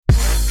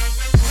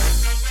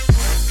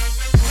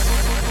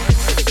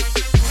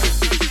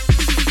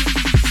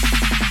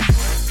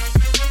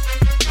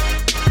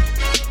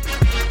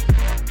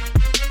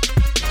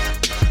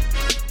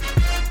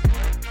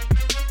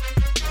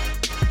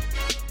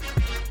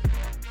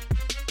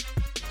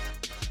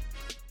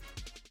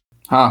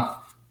Huh.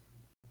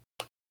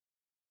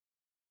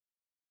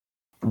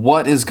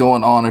 What is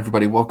going on,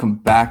 everybody? Welcome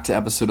back to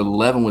episode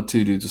 11 with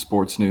Two Dudes of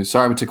Sports News.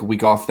 Sorry we took a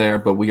week off there,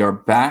 but we are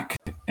back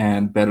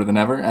and better than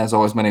ever. As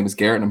always, my name is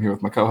Garrett, and I'm here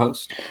with my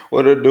co-host.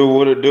 What it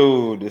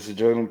do? This is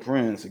Jalen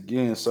Prince.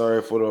 Again,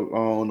 sorry for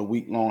the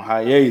week-long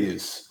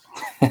hiatus.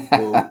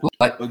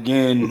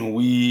 Again,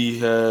 we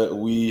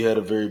had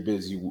a very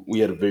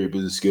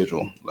busy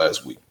schedule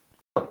last week.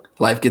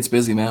 Life gets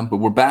busy, man, but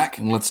we're back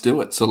and let's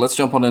do it. So let's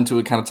jump on into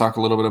it, kind of talk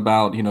a little bit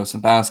about, some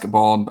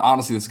basketball. And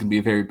honestly, this is going to be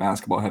a very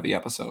basketball heavy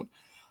episode.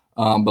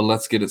 But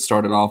let's get it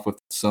started off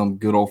with some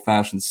good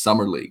old-fashioned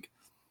summer league.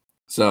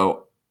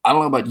 So I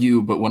don't know about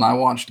you, but when I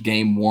watched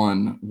game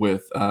one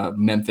with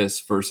Memphis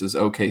versus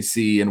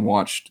OKC and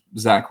watched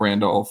Zach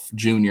Randolph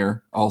Jr.,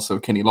 also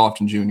Kenny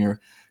Lofton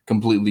Jr.,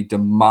 completely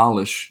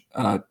demolish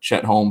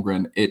Chet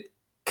Holmgren, it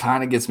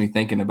kind of gets me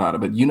thinking about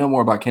it. But you know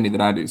more about Kenny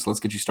than I do, so let's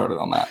get you started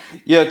on that.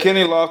 Yeah,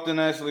 Kenny Lofton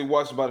actually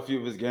watched about a few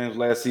of his games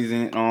last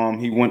season.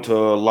 He went to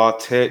La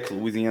Tech,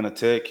 Louisiana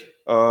Tech,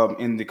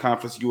 in the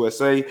Conference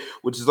USA,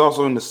 which is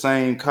also in the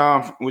same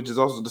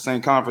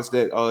conference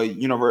that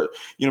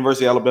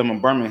University of Alabama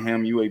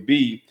Birmingham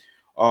 (UAB)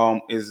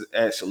 is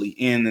actually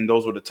in, and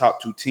those were the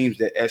top two teams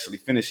that actually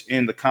finished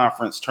in the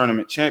conference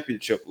tournament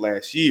championship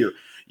last year.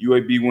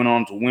 UAB went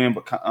on to win,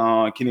 but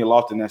Kenny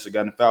Lofton actually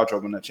got in foul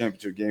trouble in that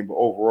championship game. But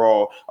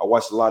overall, I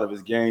watched a lot of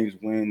his games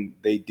when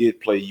they did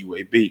play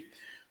UAB.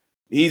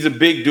 He's a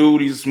big dude.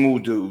 He's a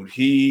smooth dude.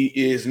 He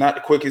is not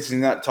the quickest. He's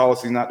not the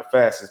tallest. He's not the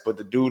fastest. But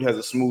the dude has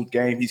a smooth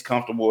game. He's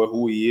comfortable with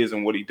who he is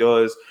and what he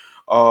does.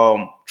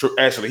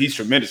 Actually, he's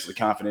tremendously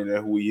confident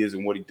in who he is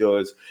and what he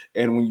does.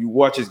 And when you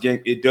watch his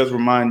game, it does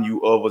remind you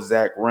of a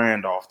Zach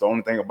Randolph. The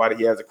only thing about it,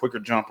 he has a quicker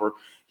jumper.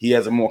 He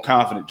has a more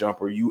confident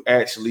jumper. You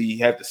actually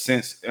have the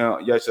sense.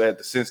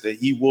 That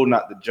he will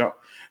knock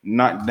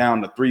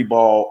down the three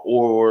ball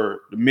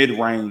or the mid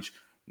range,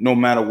 no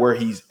matter where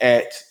he's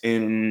at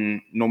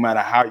and no matter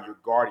how you're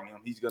guarding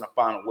him. He's going to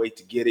find a way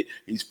to get it.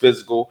 He's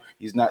physical.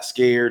 He's not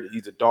scared.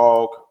 He's a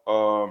dog.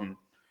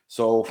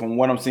 So from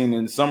what I'm seeing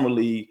in the summer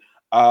league,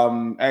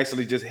 I'm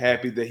actually just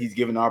happy that he's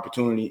given the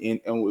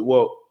opportunity.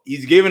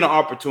 He's given the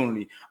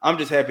opportunity. I'm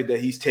just happy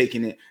that he's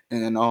taking it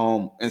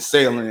and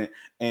sailing it.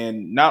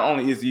 And not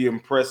only is he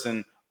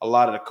impressing a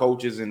lot of the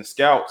coaches and the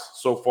scouts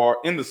so far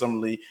in the summer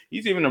league,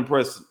 he's even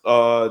impressed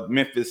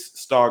Memphis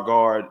star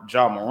guard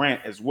Ja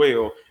Morant as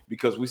well,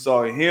 because we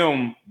saw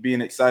him being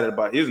excited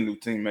about his new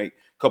teammate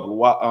a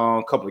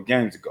couple of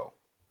games ago.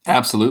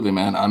 Absolutely,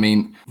 man. I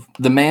mean,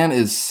 the man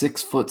is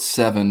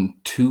 6'7",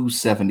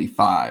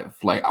 275.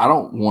 Like, I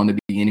don't want to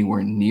be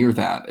anywhere near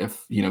that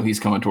if, he's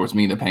coming towards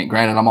me in the paint.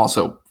 Granted, I'm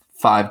also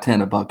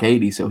 5'10",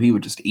 $180, so he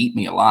would just eat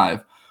me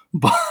alive.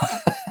 But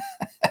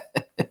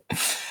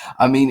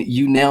I mean,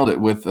 you nailed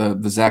it with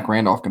the Zach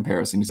Randolph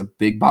comparison. He's a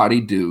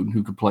big-bodied dude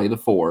who could play the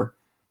four.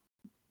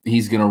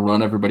 He's going to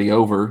run everybody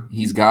over.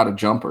 He's got a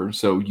jumper,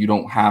 so you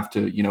don't have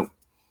to,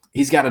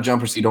 he's got a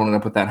jumper so you don't end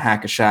up with that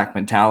hack-a-shack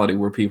mentality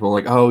where people are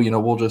like, oh,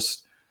 we'll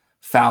just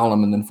foul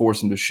him and then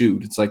force him to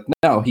shoot. It's like,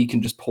 no, he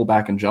can just pull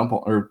back and jump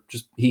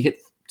he hit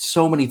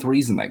so many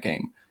threes in that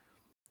game.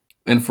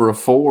 And for a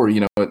four,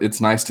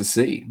 it's nice to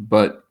see.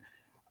 But,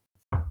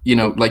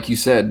 like you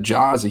said,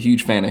 Ja is a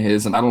huge fan of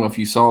his, and I don't know if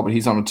you saw, but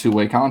he's on a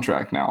two-way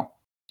contract now.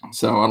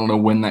 So I don't know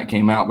when that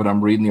came out, but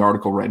I'm reading the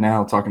article right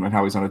now talking about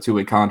how he's on a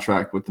two-way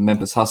contract with the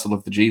Memphis Hustle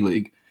of the G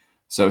League.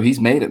 So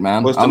he's made it,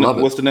 man. What's the name of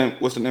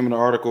the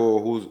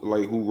article?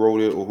 Who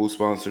wrote it or who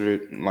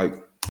sponsored it? Like,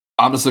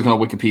 I'm just looking on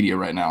Wikipedia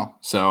right now.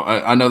 So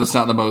I know that's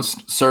not the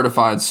most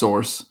certified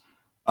source,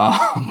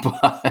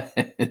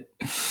 but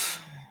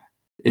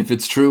if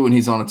it's true and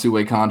he's on a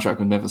two-way contract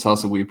with Memphis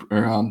Hustle,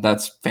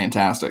 that's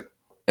fantastic.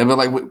 But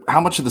like,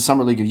 how much of the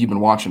summer league have you been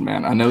watching,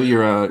 man? I know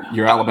your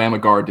Alabama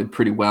guard did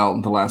pretty well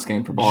in the last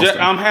game for Boston.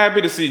 I'm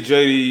happy to see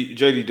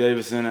JD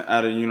Davison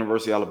out of the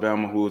University of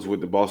Alabama, who is with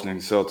the Boston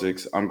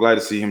Celtics. I'm glad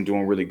to see him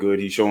doing really good.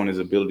 He's showing his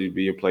ability to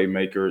be a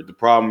playmaker. The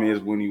problem is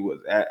when he was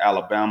at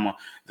Alabama,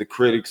 the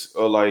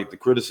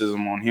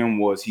criticism on him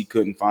was he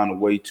couldn't find a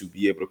way to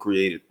be able to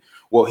create it.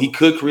 Well, he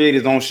could create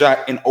his own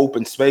shot in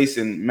open space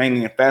and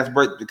mainly in fast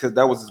break because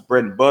that was his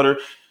bread and butter.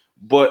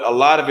 But a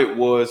lot of it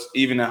was,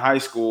 even in high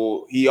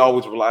school, he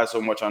always relied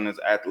so much on his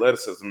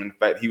athleticism. In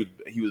fact, he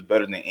was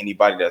better than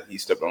anybody that he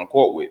stepped on the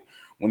court with.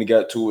 When he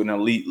got to an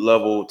elite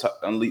level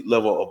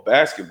of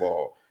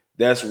basketball,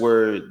 that's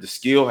where the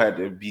skill had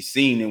to be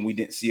seen, and we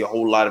didn't see a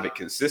whole lot of it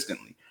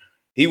consistently.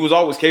 He was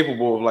always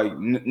capable of like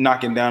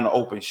knocking down the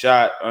open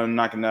shot,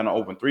 knocking down the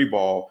open three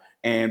ball,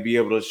 and be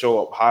able to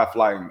show up high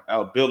flying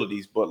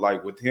abilities. But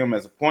like with him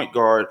as a point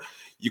guard,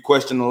 you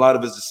question a lot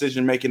of his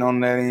decision making on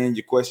that end.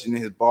 You question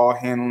his ball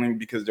handling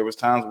because there was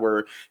times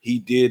where he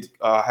did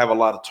have a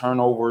lot of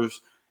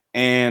turnovers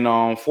and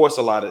forced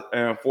a lot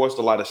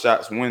of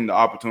shots when the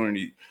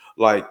opportunity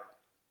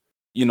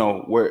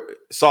where it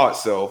saw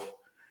itself.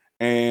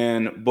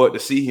 But to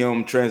see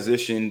him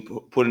transition,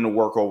 put in the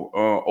work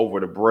over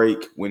the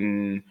break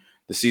when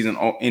the season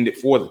ended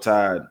for the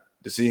Tide,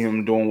 to see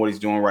him doing what he's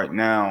doing right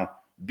now,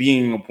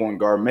 being a point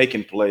guard,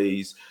 making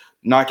plays,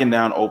 knocking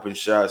down open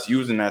shots,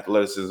 using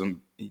athleticism,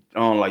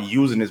 like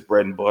using his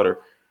bread and butter.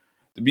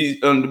 To be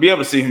able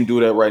to see him do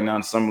that right now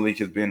in the summer league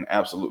has been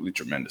absolutely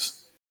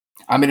tremendous.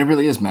 I mean, it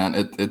really is, man.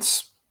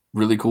 It's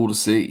really cool to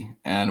see,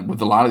 and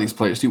with a lot of these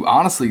players too.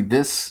 Honestly,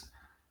 that's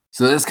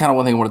kind of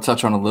one thing I want to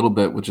touch on a little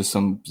bit, which is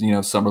some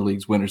summer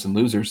leagues winners and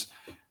losers,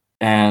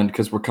 and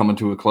because we're coming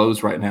to a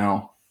close right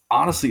now.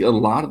 Honestly, a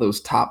lot of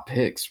those top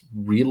picks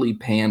really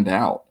panned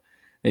out,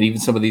 and even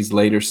some of these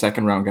later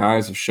second round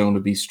guys have shown to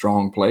be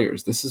strong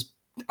players.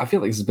 I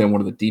feel like this has been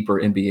one of the deeper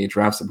NBA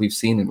drafts that we've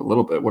seen in a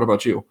little bit. What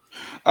about you?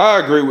 I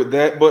agree with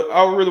that, but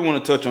I really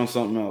want to touch on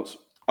something else.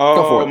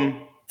 Go for it.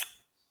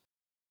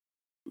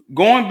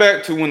 Going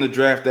back to when the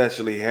draft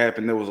actually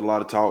happened, there was a lot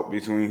of talk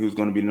between who's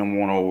going to be the number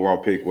one overall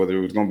pick, whether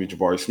it was going to be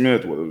Jabari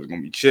Smith, whether it was going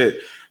to be Chet.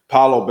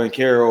 Paolo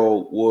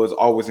Banchero was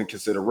always in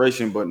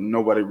consideration, but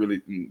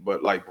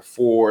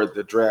before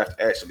the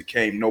draft actually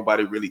came,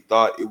 nobody really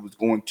thought it was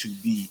going to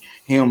be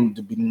him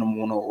to be the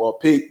number one overall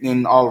pick.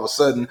 Then all of a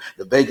sudden,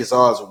 the Vegas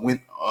odds went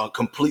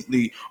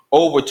completely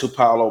over to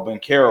Paolo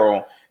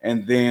Banchero,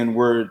 and then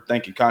we're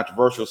thinking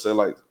controversial, say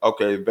like,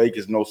 okay,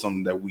 Vegas knows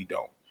something that we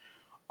don't.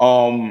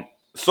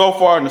 So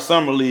far in the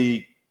summer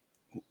league,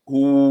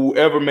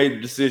 whoever made the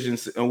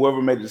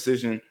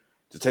decision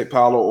to take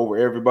Paolo over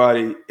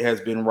everybody has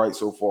been right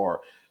so far.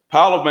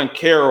 Paolo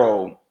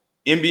Banchero,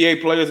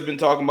 NBA players have been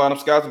talking about him,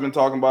 scouts have been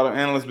talking about him,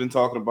 analysts have been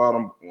talking about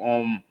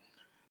him.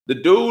 The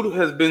dude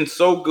has been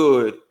so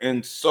good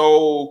and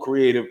so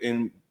creative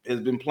and has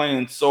been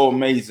playing so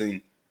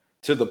amazing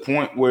to the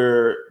point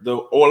where the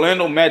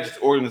Orlando Magic's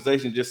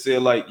organization just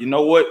said, like, you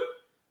know what?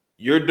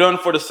 You're done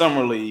for the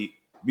summer league,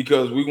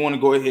 because we want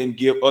to go ahead and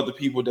give other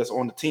people that's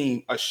on the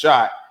team a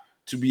shot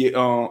to be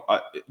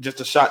just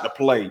a shot to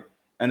play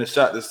and a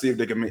shot to see if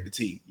they can make the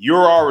team.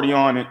 You're already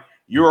on it.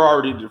 You're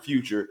already the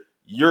future.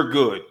 You're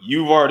good.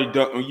 You've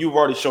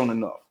already shown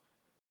enough.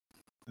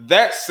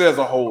 That says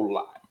a whole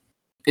lot.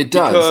 It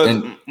does.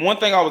 Because one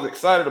thing I was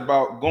excited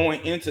about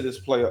going into the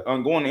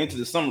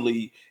summer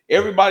league,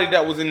 everybody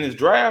that was in this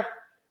draft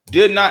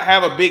did not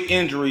have a big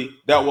injury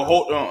that will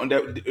hold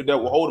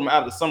them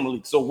out of the summer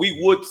league. So we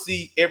would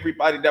see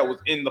everybody that was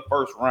in the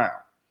first round,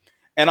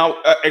 and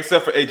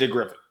except for AJ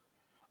Griffin.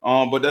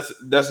 But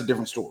that's a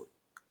different story.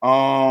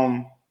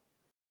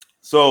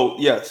 So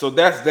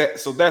that's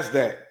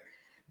that.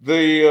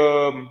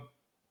 The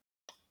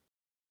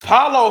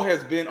Paolo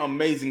has been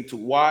amazing to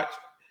watch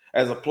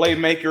as a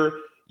playmaker.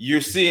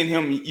 You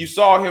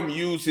saw him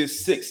use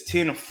his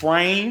 6'10"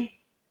 frame.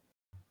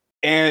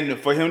 And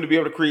for him to be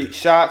able to create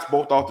shots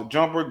both off the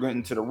jumper,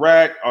 getting to the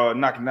rack,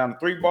 knocking down the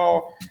three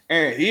ball,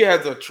 and he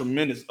has a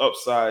tremendous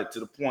upside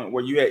to the point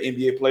where you had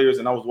NBA players,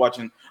 and I was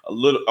watching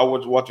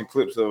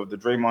clips of the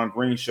Draymond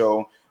Green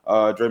show,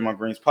 Draymond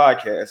Green's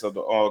podcast of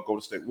the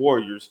Golden State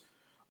Warriors.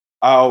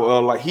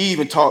 He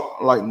even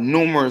talked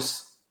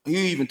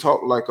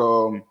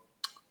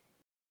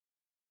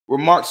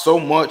remarked so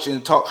much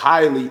and talked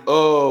highly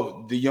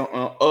of the young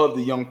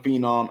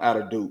phenom out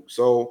of Duke.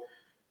 So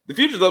the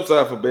future's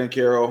upside for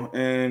Banchero,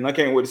 and I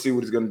can't wait to see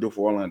what he's going to do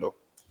for Orlando.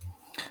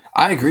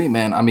 I agree,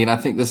 man. I mean, I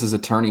think this is a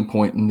turning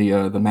point in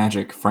the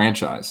Magic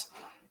franchise.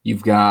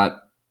 You've got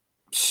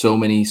so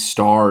many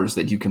stars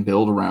that you can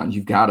build around.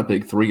 You've got a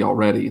big three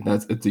already.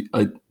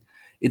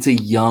 It's a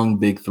young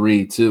big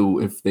three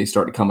too. If they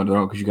start to come into their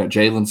own, because you got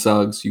Jalen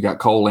Suggs, you got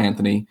Cole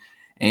Anthony,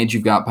 and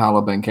you've got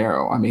Paolo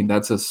Banchero. I mean,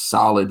 that's a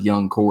solid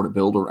young core to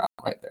build around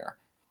right there.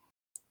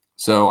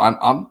 So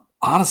I'm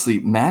honestly,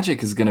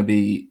 Magic is going to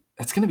be.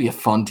 It's going to be a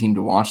fun team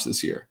to watch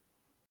this year.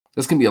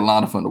 It's going to be a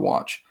lot of fun to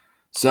watch.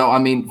 So, I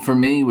mean, for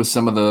me, with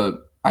some of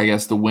the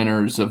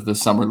winners of the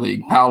Summer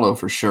League, Paolo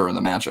for sure in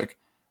the Magic.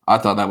 I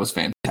thought that was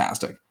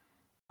fantastic.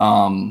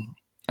 I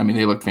mean,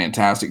 they looked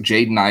fantastic.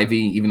 Jaden Ivey,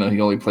 even though he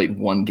only played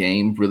one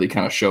game, really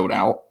kind of showed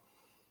out.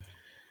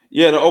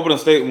 Yeah, the opening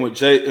statement with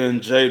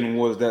Jaden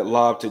was that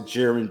lob to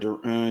Jaron Duran.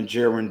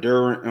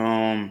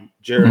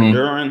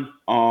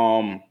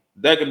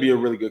 That could be a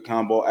really good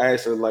combo. I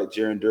actually like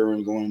Jaron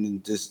Duran going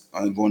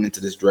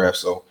into this draft.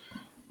 So,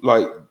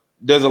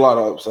 there's a lot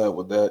of upside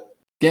with that.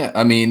 Yeah,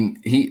 I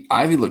mean,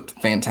 Ivy looked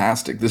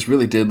fantastic. This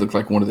really did look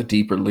like one of the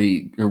deeper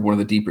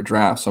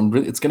drafts.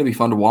 It's going to be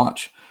fun to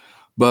watch.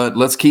 But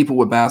let's keep it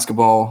with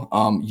basketball.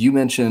 You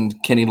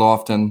mentioned Kenny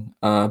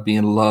Lofton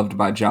being loved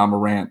by Ja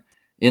Morant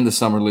in the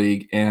summer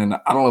league, and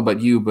I don't know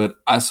about you, but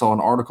I saw an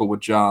article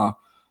with Ja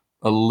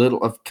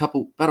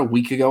about a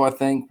week ago, I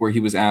think, where he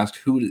was asked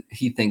who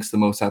he thinks the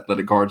most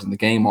athletic guards in the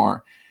game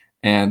are.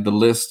 And the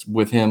list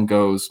with him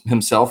goes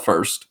himself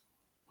first,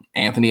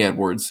 Anthony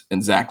Edwards,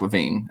 and Zach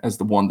LaVine as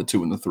the 1, the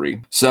 2, and the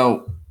 3.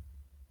 So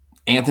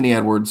Anthony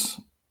Edwards,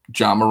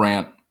 Ja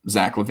Morant,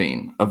 Zach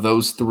LaVine. Of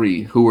those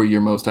three, who are your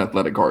most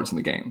athletic guards in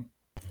the game?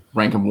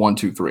 Rank them 1,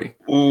 2, 3.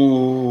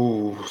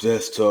 Ooh,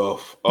 that's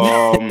tough.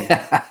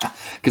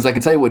 Because I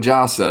can tell you what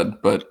Ja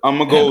said, but I'm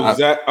gonna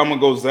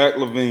go Zach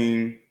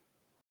LaVine,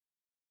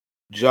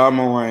 Ja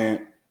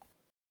Morant,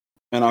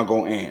 and I'll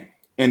go Ant.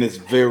 And it's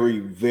very,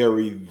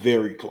 very,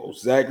 very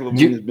close. Zach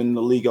LaVine has been in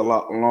the league a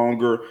lot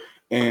longer,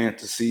 and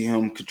to see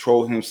him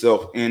control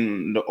himself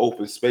in the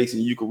open space.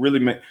 And you can really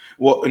make,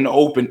 in the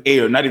open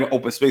air, not even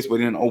open space,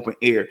 but in the open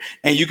air.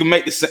 And you can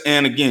make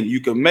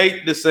you can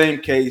make the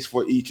same case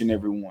for each and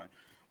every one.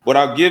 But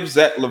I'll give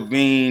Zach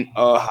LaVine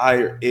a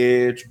higher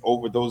edge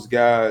over those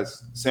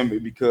guys simply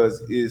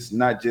because it's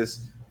not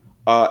just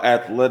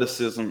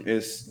athleticism,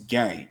 it's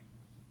game.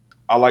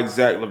 I like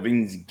Zach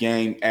LaVine's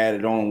game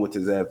added on with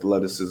his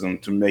athleticism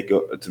to make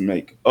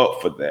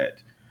up for that.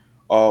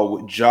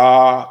 With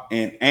Ja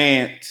and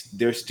Ant,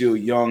 they're still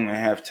young and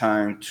have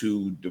time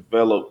to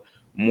develop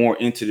more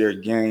into their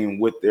game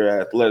with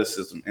their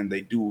athleticism, and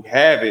they do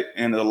have it,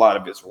 and a lot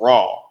of it's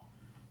raw.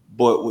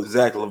 But with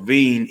Zach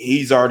LaVine,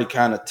 he's already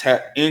kind of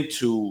tapped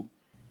into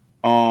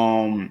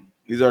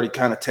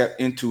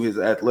his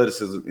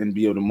athleticism and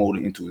be able to mold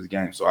it into his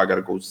game. So I got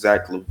to go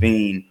Zach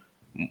LaVine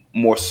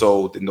more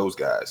so than those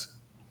guys.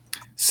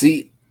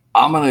 See,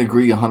 I'm going to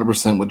agree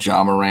 100% with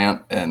Ja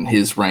Morant, and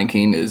his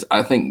ranking is,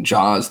 I think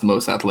Ja is the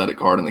most athletic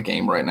guard in the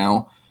game right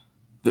now.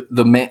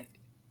 The man,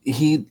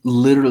 he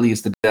literally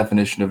is the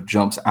definition of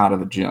jumps out of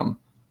the gym.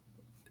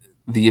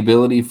 The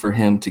ability for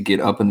him to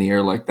get up in the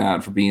air like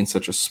that for being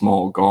such a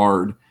small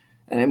guard,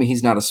 and I mean,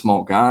 he's not a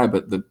small guy,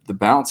 but the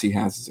bounce he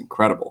has is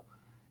incredible.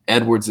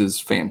 Edwards is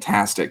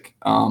fantastic.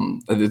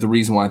 The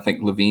reason why I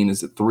think LaVine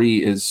is at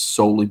 3 is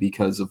solely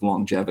because of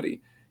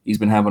longevity. He's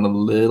been having a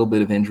little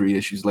bit of injury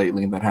issues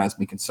lately, and that has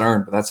me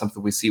concerned. But that's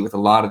something we see with a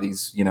lot of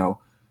these,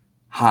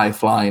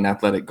 high-flying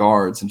athletic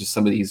guards and just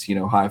some of these,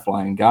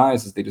 high-flying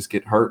guys is they just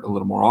get hurt a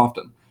little more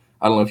often.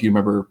 I don't know if you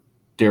remember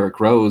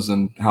Derrick Rose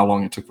and how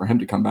long it took for him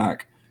to come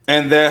back.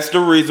 And that's the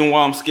reason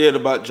why I'm scared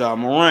about Ja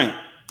Morant.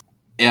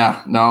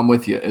 Yeah, no, I'm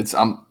with you.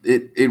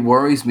 It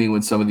worries me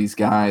when some of these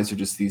guys are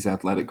just these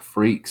athletic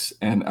freaks.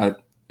 And I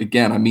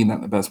mean that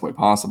in the best way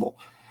possible.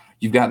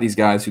 You've got these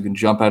guys who can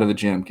jump out of the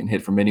gym, can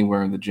hit from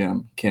anywhere in the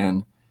gym,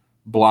 can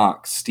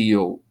block,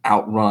 steal,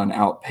 outrun,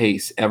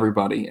 outpace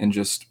everybody, and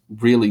just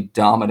really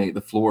dominate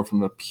the floor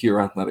from a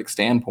pure athletic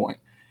standpoint.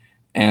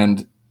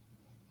 And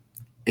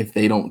if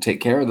they don't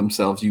take care of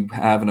themselves, you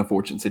have an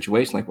unfortunate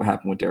situation like what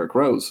happened with Derrick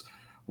Rose,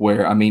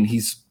 where, I mean,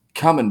 he's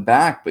coming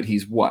back, but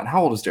he's what?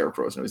 How old is Derrick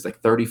Rose now? He's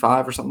like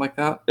 35 or something like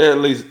that? At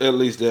least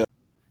that.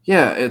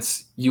 Yeah,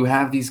 you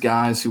have these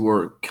guys who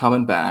are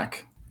coming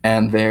back,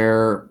 and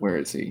where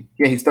is he?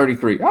 Yeah, he's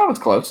 33. Oh, it's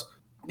close.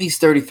 He's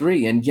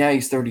 33, and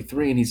he's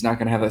 33, and he's not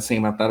going to have that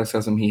same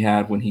athleticism he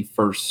had when he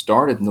first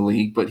started in the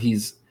league, but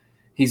he's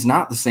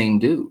not the same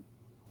dude.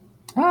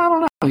 I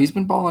don't know. He's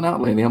been balling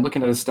out lately. I'm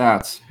looking at his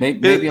stats.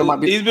 Maybe I might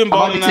be. He's been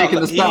balling out.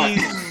 Taking the spot.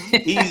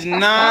 He's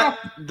not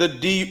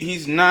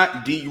He's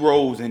not D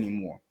Rose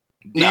anymore.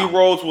 D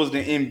Rose was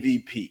the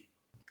MVP.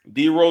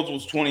 D Rose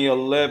was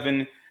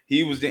 2011.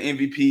 He was the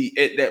MVP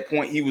at that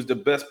point. He was the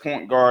best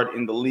point guard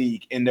in the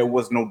league, and there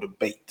was no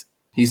debate.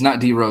 He's not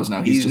D Rose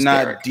now. He's just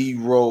not Derrick. D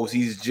Rose.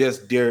 He's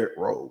just Derrick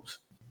Rose.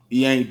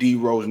 He ain't D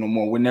Rose no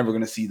more. We're never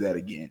gonna see that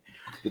again.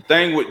 The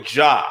thing with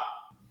Ja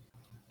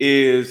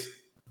is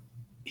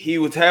he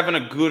was having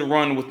a good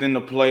run within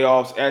the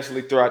playoffs,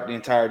 actually throughout the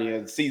entirety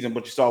of the season.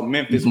 But you saw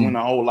Memphis win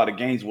a whole lot of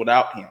games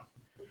without him.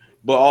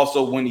 But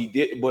also when he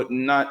did, but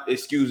not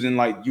excusing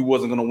like you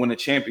wasn't gonna win a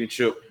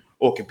championship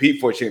or compete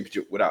for a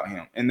championship without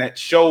him. And that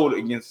showed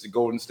against the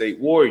Golden State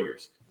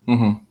Warriors.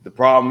 Mm-hmm. The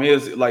problem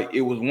is, like,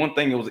 it was one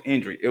thing, it was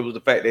injury. It was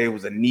the fact that it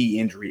was a knee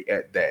injury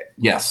at that.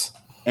 Yes.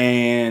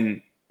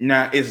 And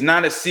now it's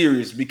not as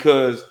serious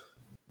because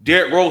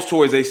Derrick Rose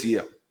tore his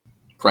ACL.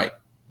 Right.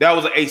 That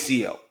was an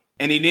ACL.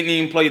 And he didn't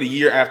even play the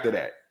year after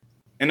that.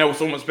 And there was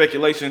so much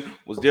speculation,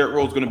 was Derrick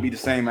Rose going to be the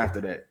same after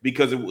that?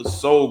 Because it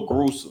was so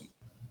gruesome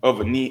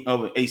of an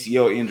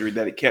ACL injury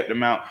that it kept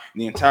him out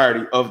the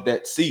entirety of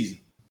that season.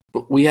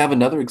 But we have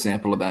another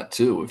example of that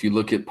too. If you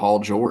look at Paul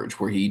George,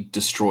 where he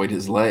destroyed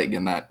his leg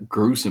in that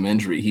gruesome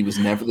injury, he was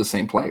never the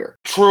same player.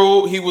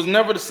 True, he was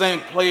never the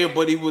same player,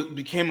 but he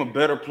became a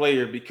better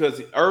player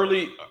because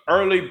early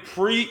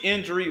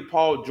pre-injury,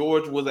 Paul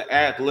George was an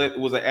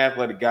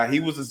athletic guy. He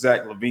was a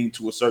Zach LaVine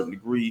to a certain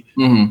degree.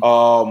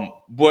 Mm-hmm.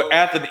 But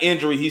after the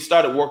injury, he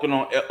started working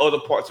on other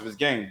parts of his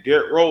game.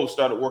 Derrick Rose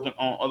started working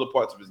on other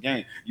parts of his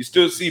game. You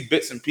still see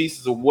bits and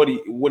pieces of what he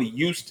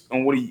used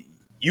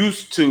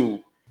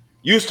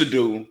to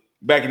do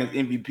back in his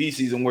MVP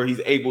season, where he's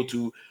able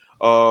to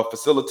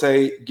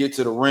facilitate, get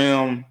to the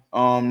rim,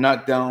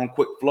 knock down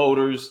quick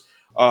floaters.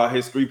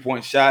 His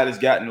three-point shot has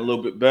gotten a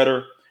little bit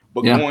better.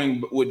 But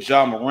going with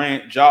Ja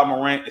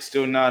Morant is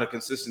still not a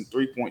consistent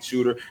three-point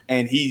shooter,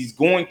 and he's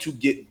going to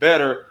get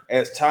better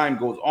as time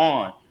goes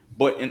on.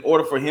 But in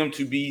order for him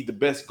to be the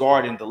best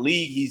guard in the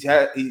league, he's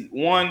got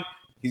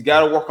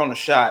to work on the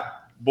shot,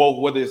 both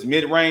whether it's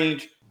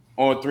mid-range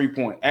or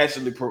three-point.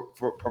 Actually,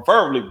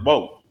 preferably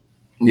both.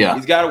 Yeah,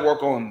 he's got to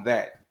work on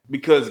that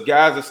because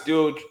guys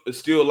are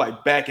still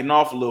like backing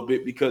off a little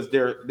bit because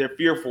they're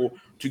fearful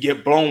to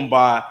get blown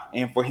by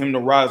and for him to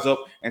rise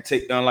up and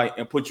take down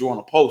and put you on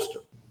a poster.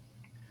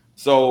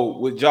 So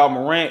with Ja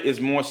Morant, it's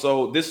more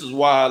so. This is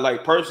why,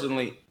 like,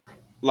 personally,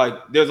 like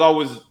there's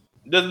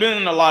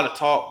been a lot of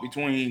talk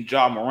between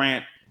Ja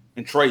Morant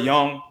and Trae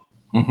Young,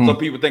 Mm-hmm. Some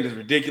people think it's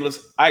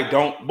ridiculous. I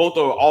don't. Both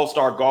are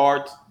all-star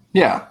guards.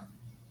 Yeah.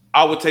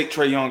 I would take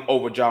Trae Young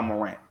over Ja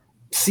Morant.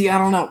 See, I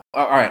don't know.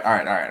 All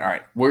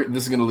right.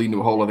 This is going to lead to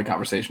a whole other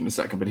conversation in a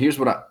second. But here's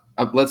what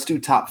let's do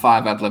top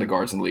 5 athletic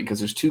guards in the league, because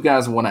there's 2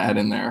 guys I want to add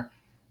in there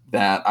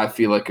that I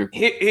feel like are.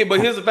 But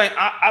here's the thing: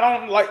 I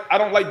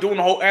don't like doing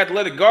the whole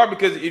athletic guard,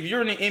 because if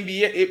you're in the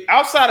NBA,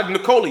 outside of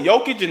Nikola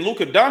Jokic and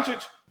Luka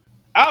Doncic,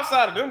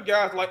 outside of them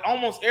guys, like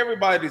almost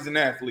everybody's an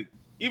athlete.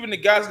 Even the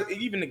guys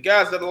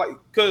that are like,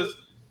 because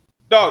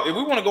dog, if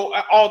we want to go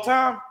all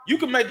time, you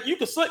can make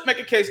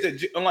a case that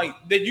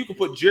you can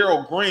put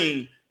Gerald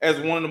Green as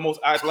one of the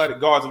most athletic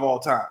guards of all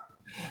time.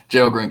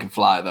 Gerald Green can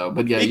fly though,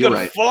 but yeah, he you're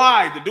right.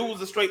 Fly. The dude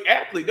was a straight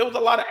athlete. There was a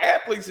lot of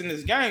athletes in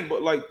this game,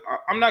 but like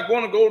I'm not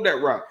going to go that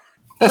route.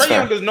 Trae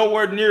Young is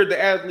nowhere near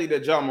the athlete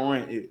that Ja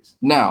Morant is.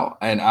 No,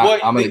 and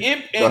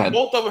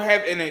both of them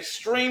have an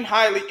extreme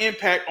highly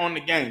impact on the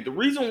game. The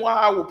reason why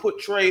I will put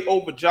Trae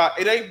over Ja,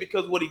 it ain't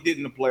because what he did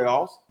in the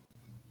playoffs.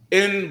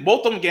 And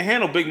both of them can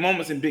handle big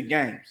moments in big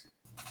games.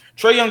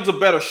 Trae Young's a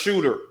better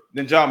shooter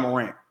than Ja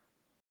Morant,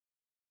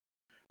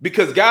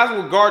 because guys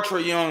will guard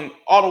Trae Young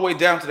all the way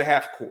down to the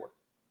half court.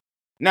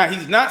 Now,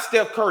 he's not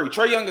Steph Curry.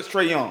 Trae Young is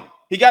Trae Young.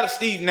 He got a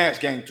Steve Nash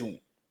game to him.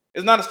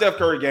 It's not a Steph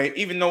Curry game,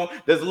 even though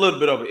there's a little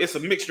bit of it. It's a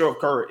mixture of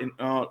Curry.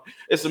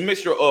 It's a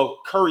mixture of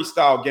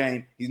Curry-style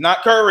game. He's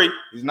not Curry.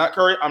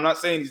 I'm not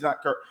saying he's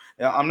not Curry.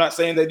 I'm not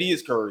saying that he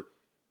is Curry.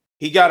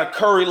 He got a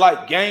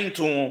Curry-like game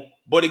to him,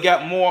 but he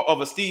got more of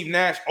a Steve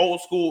Nash,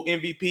 old-school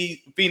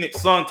MVP, Phoenix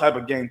Sun type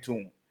of game to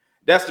him.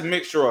 That's the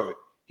mixture of it.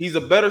 He's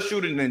a better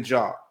shooter than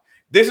Ja.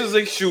 This is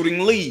a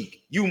shooting league.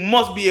 You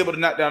must be able to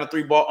knock down a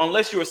 3-ball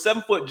unless you're a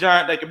 7-foot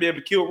giant that can be able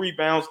to kill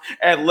rebounds,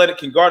 athletic,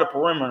 can guard a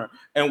perimeter,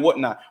 and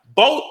whatnot.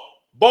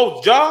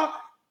 Both Ja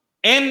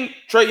and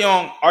Trae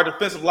Young are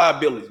defensive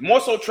liabilities. More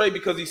so Trae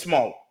because he's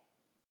small.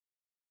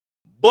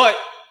 But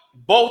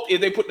both, if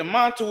they put the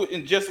mind to it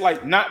and just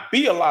like not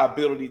be a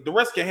liability, the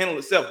rest can handle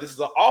itself. This is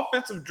an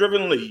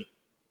offensive-driven league.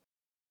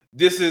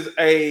 This is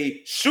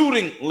a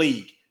shooting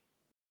league.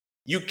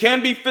 You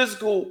can be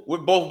physical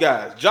with both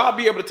guys. Ja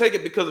be able to take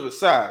it because of his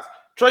size.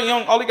 Trae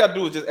Young, all he got to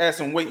do is just add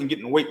some weight and get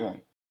in the weight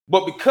room.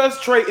 But because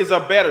Trae is a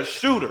better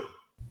shooter,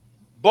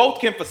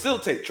 both can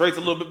facilitate. Trae's a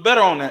little bit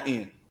better on that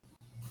end.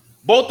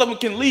 Both of them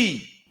can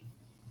lead.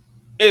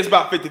 It's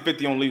about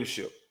 50-50 on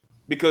leadership.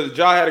 Because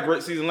Ja had a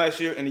great season last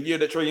year, and the year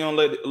that Trae Young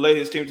led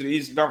his team to the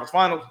Eastern Conference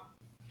Finals,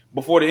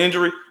 before the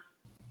injury,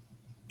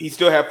 he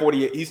still had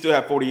 48. He still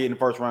had 48 in the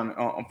first round,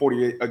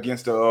 48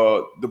 against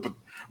the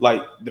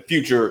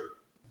future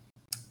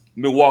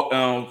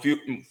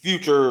Milwaukee,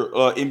 future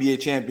NBA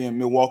champion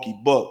Milwaukee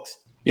Bucks.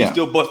 Yeah. He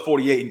still bust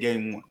 48 in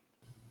game 1.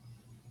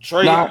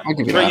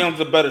 Trae Young's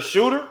a better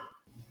shooter.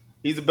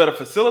 He's a better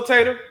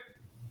facilitator.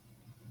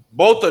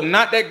 Both are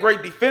not that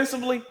great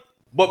defensively,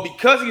 but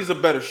because he's a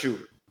better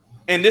shooter,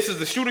 and this is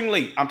the shooting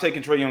league, I'm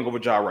taking Trae Young over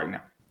Ja right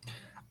now.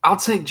 I'll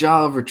take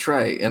Ja over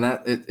Trae, and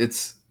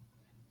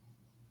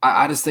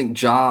I just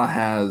think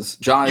Ja is.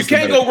 You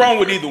can't go wrong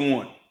with either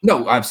one.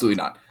 No, absolutely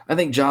not. I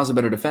think Ja's a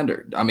better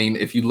defender. I mean,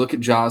 if you look at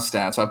Ja's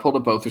stats, I pulled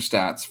up both their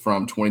stats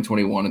from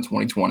 2021 and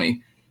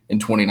 2020 and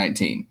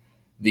 2019.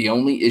 The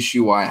only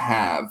issue I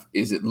have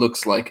is it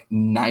looks like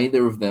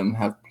neither of them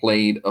have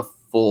played a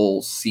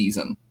full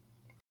season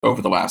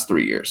over the last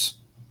 3 years,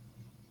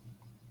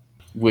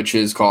 which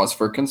is cause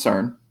for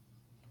concern.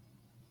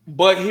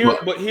 But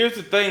here's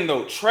the thing,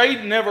 though.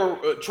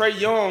 Trae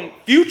Young,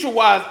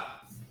 future-wise,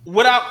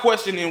 without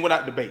question and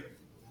without debate,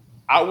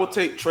 I will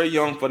take Trae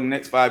Young for the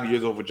next 5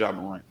 years over Ja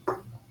Morant.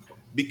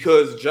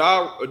 Because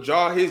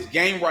Ja, his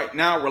game right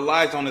now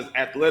relies on his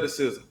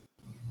athleticism.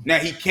 Now,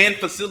 he can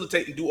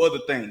facilitate and do other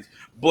things.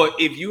 But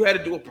if you had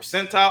to do a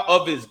percentile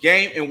of his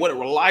game and what it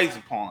relies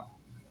upon,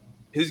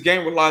 his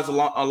game relies a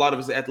lot of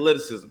his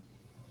athleticism,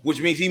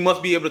 which means he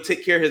must be able to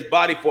take care of his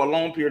body for a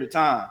long period of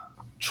time.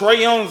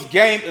 Trae Young's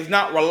game is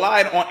not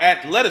relied on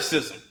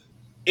athleticism.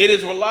 It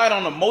is relied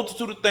on a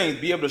multitude of things.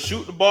 Be able to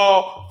shoot the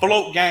ball,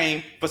 float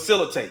game,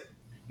 facilitate.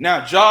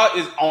 Now, Ja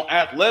is on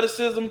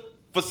athleticism,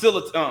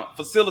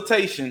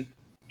 facilitation,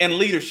 and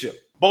leadership.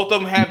 Both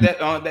of them have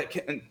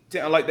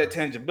that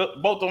tangent.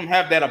 Both of them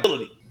have that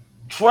ability.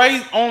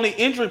 Trae's only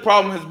injury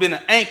problem has been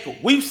an ankle.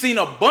 We've seen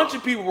a bunch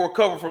of people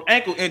recover from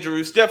ankle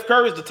injuries. Steph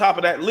Curry is the top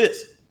of that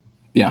list.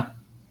 Yeah.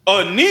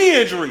 A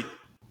knee injury,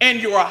 and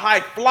you're a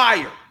high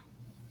flyer.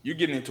 You're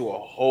getting into a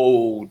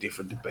whole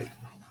different debate.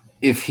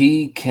 If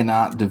he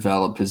cannot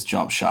develop his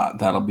jump shot,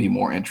 that'll be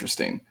more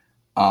interesting.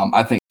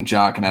 I think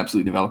Ja can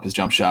absolutely develop his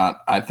jump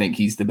shot. I think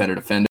he's the better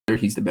defender.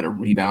 He's the better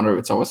rebounder.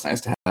 It's always nice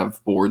to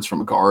have boards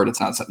from a guard. It's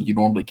not something you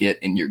normally get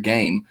in your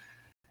game.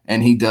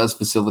 And he does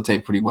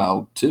facilitate pretty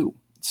well, too.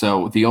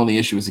 So the only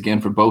issue is,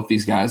 again, for both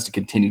these guys to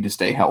continue to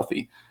stay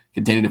healthy,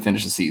 continue to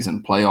finish the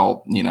season, play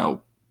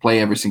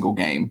every single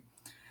game.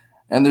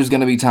 And there's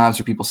going to be times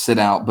where people sit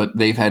out, but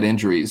they've had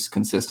injuries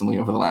consistently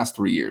over the last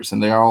 3 years.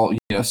 And they're all,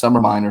 some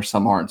are minor,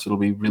 some aren't. So it'll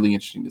be really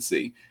interesting to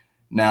see.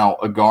 Now,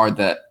 a guard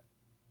that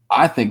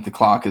I think the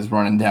clock is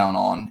running down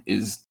on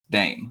is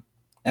Dame.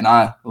 And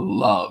I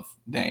love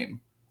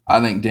Dame. I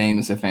think Dame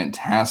is a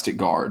fantastic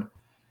guard.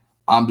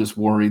 I'm just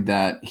worried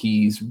that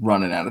he's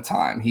running out of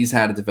time. He's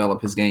had to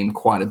develop his game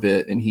quite a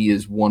bit, and he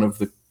is one of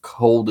the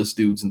coldest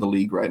dudes in the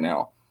league right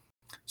now.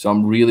 So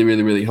I'm really,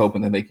 really, really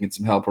hoping that they can get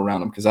some help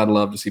around him because I'd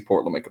love to see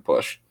Portland make a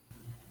push.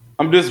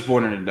 I'm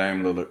disappointed in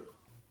Dame Lillard.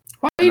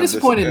 Why are you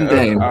disappointed in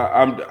Dame?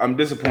 I'm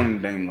disappointed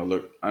in Dame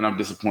Lillard, and I'm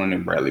disappointed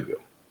in Bradley Beal.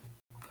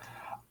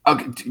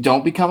 Okay,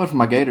 don't be coming for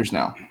my Gators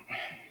now.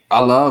 I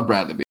love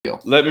Bradley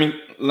Beal. Let me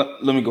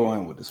go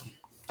in with this one.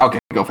 Okay,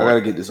 go for it. I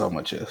gotta get this off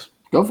my chest.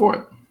 Go for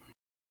it.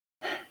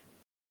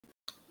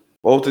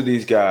 Both of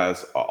these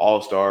guys are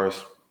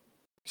all-stars.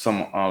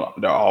 Some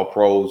they're all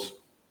pros.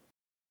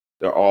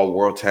 They're all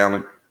world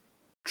talent,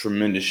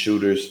 tremendous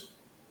shooters,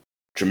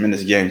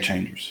 tremendous game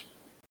changers.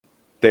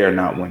 They are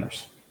not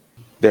winners.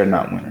 They're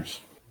not winners.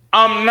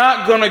 I'm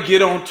not going to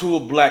get onto a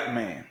black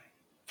man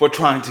for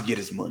trying to get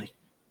his money.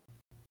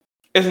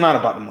 It's not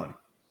about the money.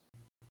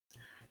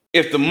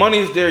 If the money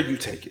is there, you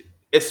take it.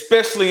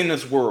 Especially in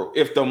this world.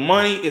 If the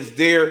money is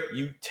there,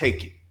 you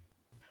take it.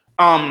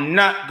 I'm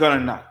not going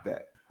to knock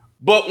that.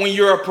 But when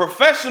you're a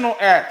professional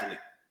athlete,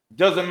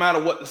 doesn't matter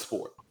what the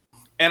sport.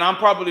 And I'm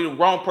probably the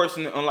wrong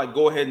person to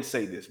go ahead and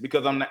say this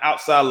because I'm the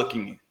outside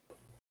looking in.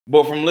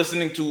 But from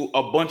listening to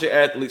a bunch of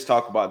athletes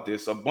talk about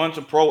this, a bunch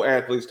of pro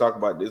athletes talk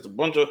about this, a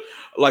bunch of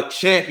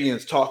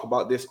champions talk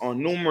about this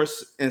on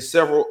numerous and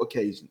several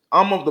occasions,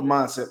 I'm of the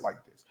mindset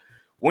like this.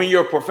 When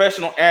you're a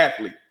professional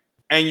athlete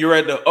and you're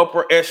at the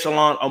upper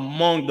echelon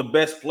among the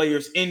best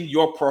players in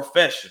your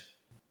profession,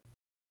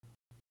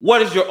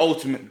 what is your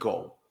ultimate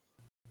goal?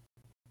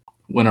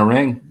 Win a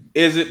ring.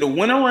 Is it to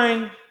win a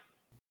ring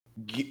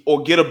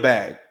or get a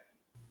bag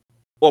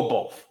or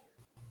both?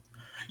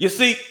 You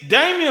see,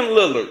 Damian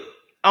Lillard,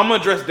 I'm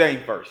going to address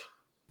Dame first.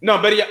 No,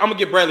 but I'm going to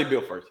get Bradley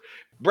Beal first.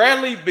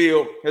 Bradley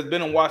Beal has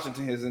been in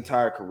Washington his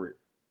entire career.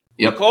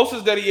 Yep. The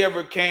closest that he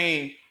ever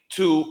came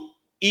to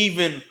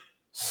even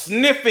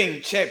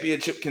sniffing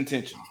championship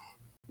contention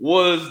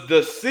was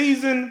the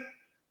season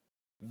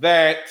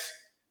that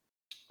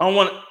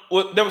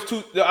there was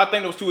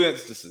two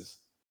instances.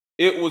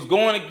 It was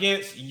going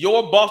against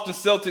your Boston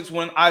Celtics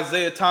when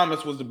Isaiah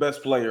Thomas was the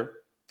best player.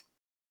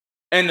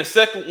 And the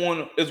second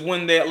one is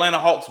when the Atlanta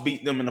Hawks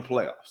beat them in the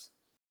playoffs.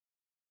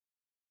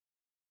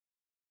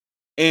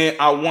 And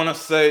I want to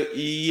say,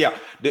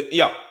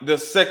 the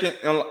second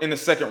in the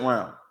second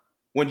round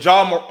when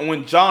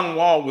John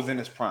Wall was in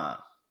his prime.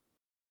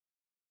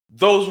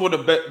 Those were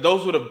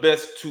the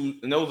best two,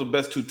 and those were the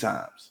best two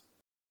times.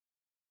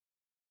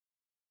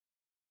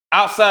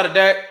 Outside of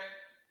that,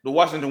 the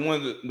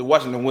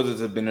Washington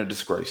Wizards have been a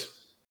disgrace.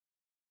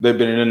 They've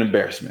been an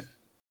embarrassment.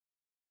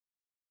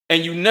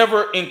 And you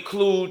never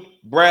include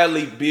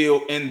Bradley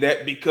Beal in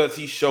that because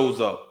he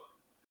shows up.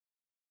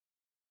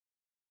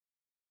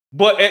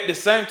 But at the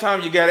same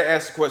time, you got to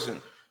ask the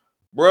question,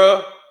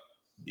 bruh,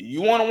 do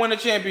you want to win a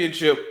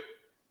championship?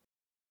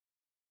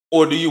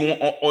 Or do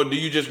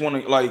you just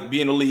want to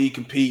be in the league,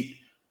 compete,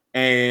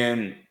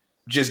 and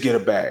just get a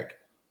bag?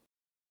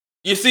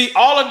 You see,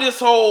 all of this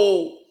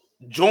whole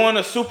join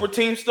a super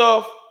team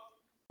stuff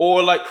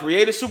or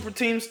create a super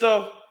team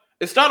stuff,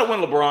 it started with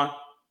LeBron.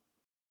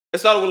 It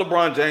started with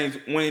LeBron James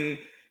when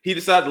he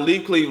decided to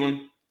leave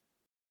Cleveland,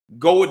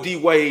 go with D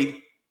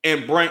Wade,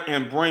 and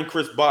bring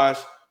Chris Bosh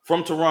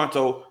from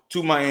Toronto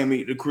to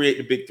Miami to create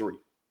the Big Three.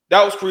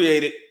 That was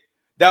created.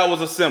 That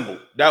was assembled.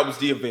 That was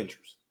the Avengers.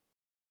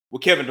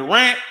 With Kevin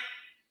Durant,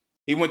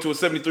 he went to a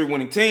 73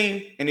 winning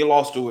team and he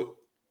lost to it.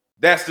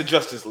 That's the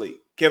Justice League.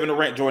 Kevin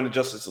Durant joined the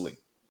Justice League.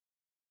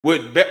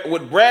 With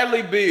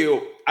Bradley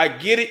Beal, I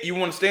get it. You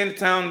want to stay in the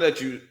town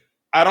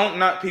I don't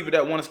knock people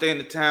that want to stay in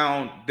the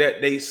town that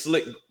they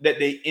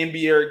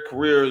NBA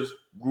careers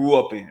grew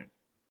up in.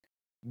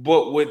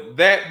 But with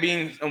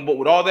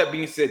all that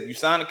being said, you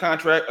sign a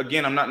contract.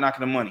 Again, I'm not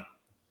knocking the money.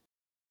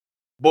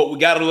 But we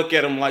got to look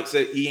at him like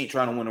say he ain't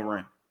trying to win a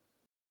ring.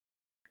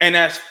 And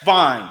that's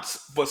fine.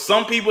 For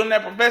some people in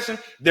that profession,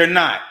 they're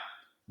not.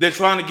 They're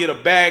trying to get a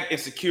bag and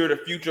secure the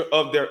future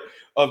of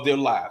their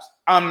lives.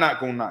 I'm not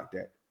going to knock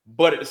that.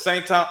 But at the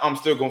same time, I'm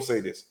still going to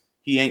say this.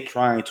 He ain't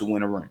trying to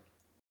win a ring.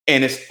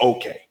 And it's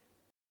okay.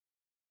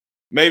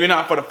 Maybe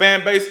not for the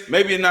fan base.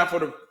 Maybe not for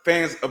the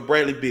fans of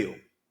Bradley Beal.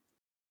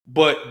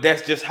 But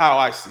that's just how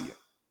I see it.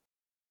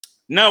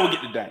 Now we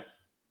get to Dame.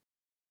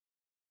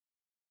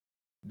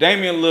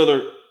 Damian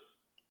Lillard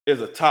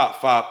is a top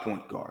 5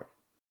 point guard.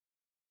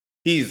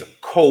 He's a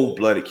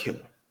cold-blooded killer.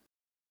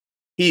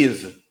 He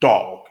is a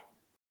dog.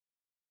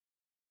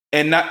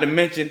 And not to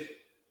mention,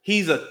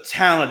 he's a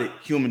talented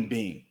human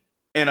being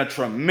and a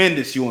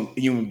tremendous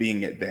human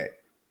being at that.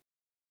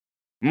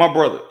 My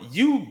brother,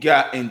 you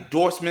got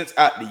endorsements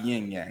out the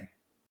yin yang.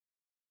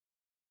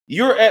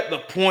 You're at the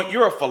point,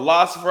 you're a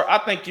philosopher. I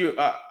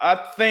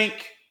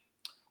think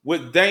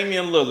with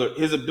Damian Lillard,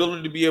 his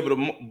ability to be able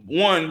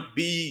to,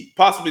 be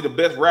possibly the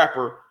best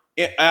rapper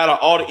out of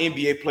all the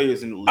NBA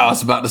players in the league. I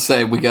was about to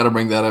say, we got to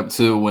bring that up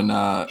too when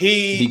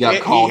he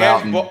got called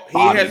out. He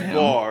has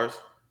bars.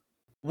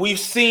 We've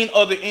seen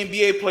other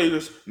NBA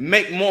players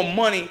make more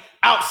money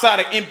outside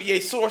of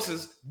NBA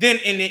sources than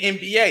in the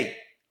NBA.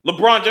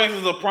 LeBron James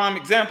is a prime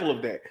example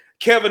of that.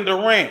 Kevin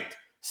Durant,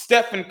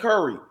 Stephen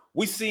Curry.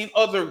 We've seen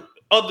other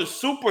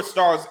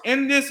superstars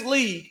in this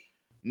league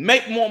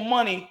make more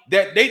money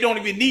that they don't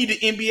even need the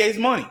NBA's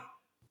money.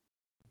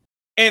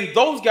 And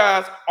those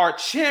guys are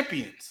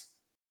champions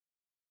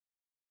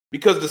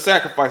because of the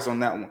sacrifice on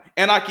that one.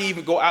 And I can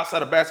even go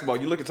outside of basketball.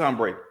 You look at Tom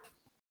Brady.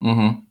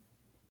 Mm-hmm.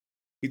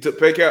 He took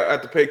pay cut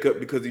after pay cut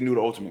because he knew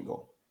the ultimate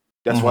goal.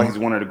 That's why he's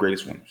one of the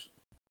greatest winners.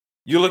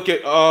 You look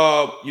at,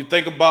 you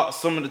think about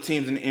some of the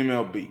teams in the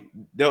MLB.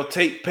 They'll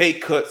take pay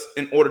cuts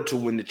in order to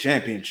win the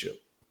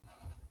championship.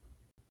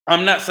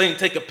 I'm not saying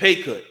take a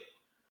pay cut,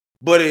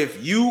 but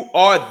if you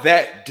are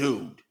that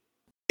dude,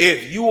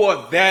 if you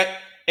are that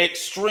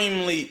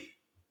extremely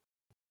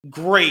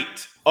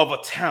great of a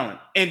talent,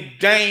 and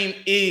Dame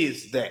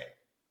is that,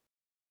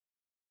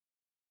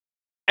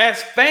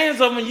 as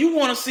fans of him, you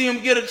want to see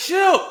him get a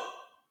chip.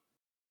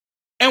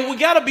 And we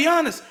got to be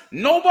honest,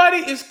 nobody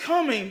is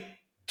coming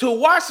to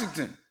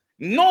Washington.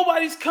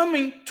 Nobody's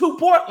coming to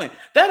Portland.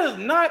 That is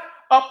not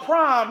a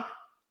prime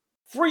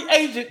free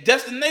agent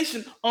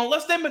destination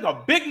unless they make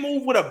a big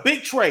move with a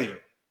big trade.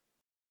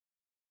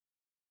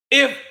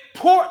 If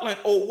Portland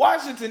or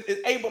Washington is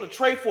able to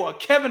trade for a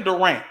Kevin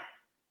Durant,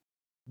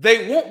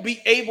 they won't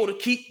be able to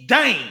keep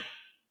Dame.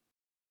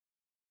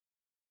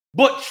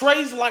 But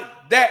trades like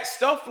that,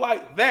 stuff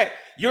like that,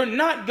 you're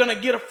not going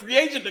to get a free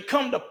agent to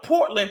come to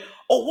Portland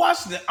or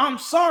Washington. I'm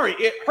sorry,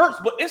 it hurts,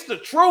 but it's the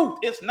truth.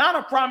 It's not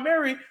a prime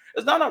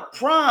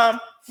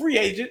free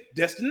agent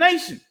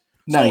destination.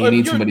 No, so you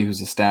need somebody who's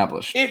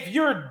established. If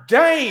you're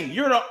Dame,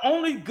 you're the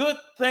only good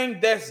thing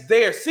that's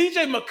there.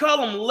 CJ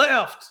McCollum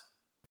left,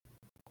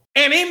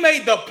 and he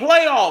made the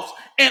playoffs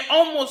and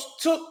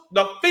almost took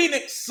the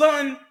Phoenix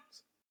Suns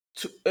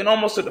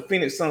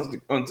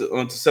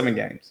onto 7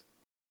 games.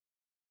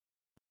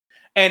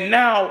 And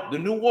now the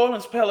New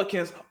Orleans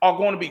Pelicans are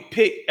going to be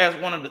picked as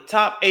one of the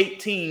top 8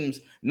 teams,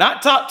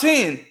 not top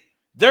 10.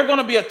 They're going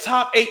to be a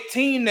top 8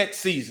 team next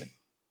season.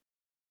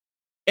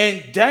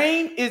 And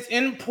Dame is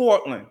in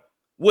Portland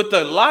with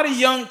a lot of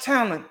young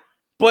talent,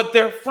 but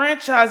their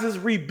franchise is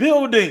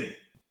rebuilding.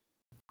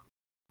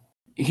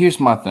 Here's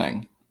my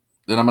thing.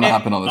 Then I'm going to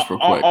hop in on this real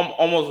quick. I'm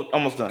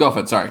almost done. Go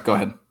ahead. Sorry. Go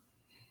ahead.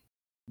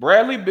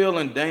 Bradley Beal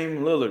and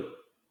Dame Lillard,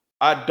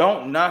 I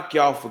don't knock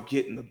y'all for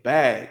getting the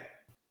bag.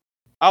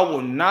 I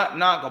will not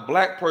knock a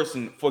black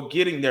person for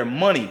getting their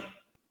money.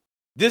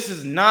 This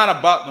is not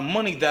about the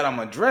money that I'm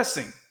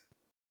addressing.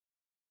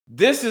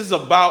 This is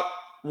about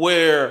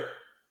where,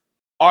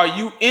 are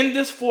you in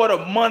this for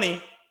the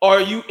money or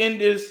are you in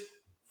this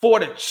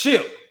for the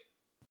chip?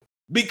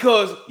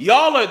 Because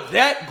y'all are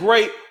that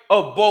great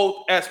of both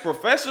as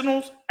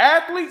professionals,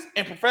 athletes,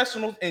 and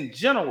professionals in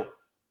general,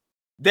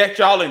 that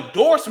y'all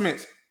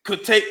endorsements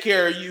could take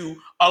care of you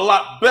a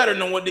lot better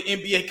than what the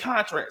NBA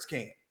contracts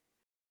can.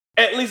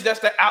 At least that's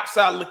the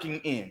outside looking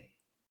in.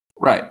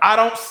 Right. I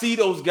don't see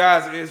those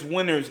guys as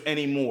winners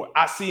anymore.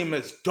 I see them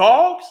as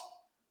dogs.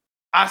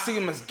 I see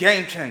them as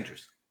game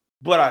changers.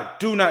 But I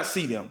do not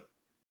see them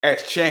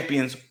as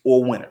champions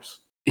or winners.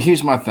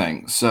 Here's my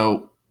thing.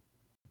 So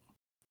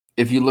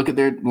if you look at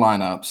their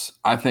lineups,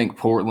 I think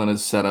Portland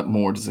is set up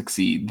more to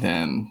succeed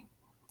than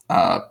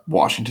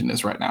Washington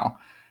is right now.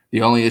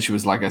 The only issue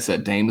is, like I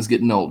said, Dame is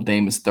getting old.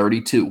 Dame is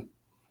 32.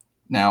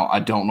 Now, I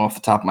don't know off the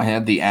top of my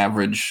head the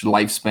average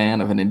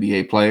lifespan of an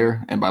NBA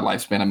player, and by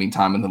lifespan, I mean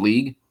time in the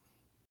league.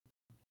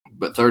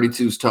 But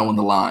 32 is toeing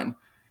the line.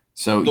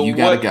 So you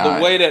got a guy.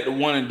 The way that the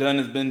one and done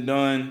has been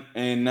done,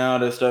 and now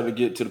they're starting to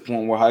get to the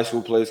point where high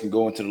school players can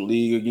go into the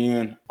league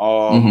again.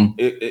 The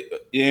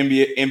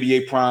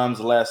NBA primes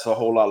last a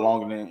whole lot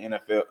longer than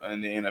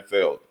the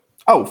NFL.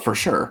 Oh, for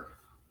sure.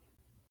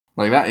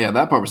 Like that, yeah,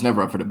 that part was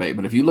never up for debate.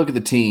 But if you look at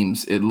the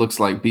teams, it looks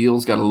like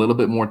Beal's got a little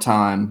bit more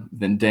time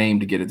than Dame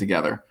to get it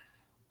together.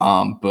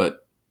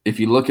 But if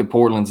you look at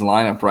Portland's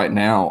lineup right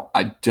now,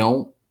 I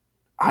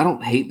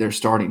don't hate their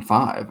starting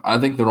 5. I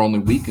think their only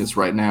weakness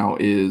right now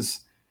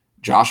is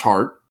Josh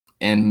Hart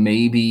and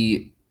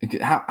maybe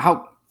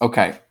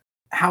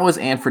how is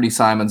Anthony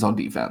Simons on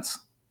defense?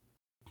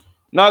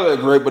 Not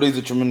that great, but he's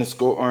a tremendous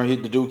scorer. He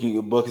the dude can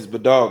get buckets,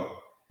 but dog.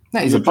 No,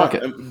 he's a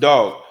bucket.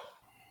 Dog.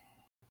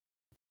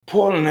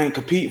 Portland ain't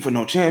competing for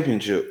no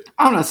championship.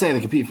 I'm not saying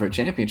they compete for a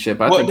championship.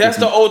 But that's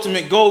the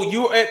ultimate goal.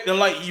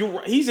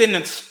 He's in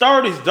the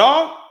starters,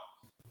 dog.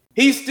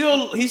 He's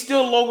still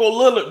Logo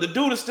Lillard. The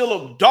dude is still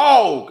a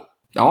dog.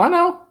 Oh, I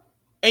know.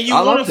 And you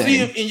want to see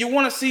him, and you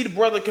want to see the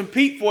brother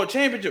compete for a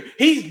championship.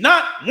 He's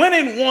not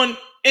winning one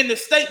in the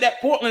state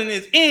that Portland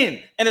is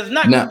in, and it's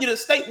not going to get a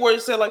state where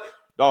it said like,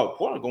 dog,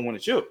 Portland gonna win a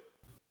chip.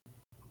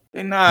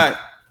 They're not.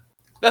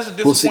 That's a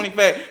disappointing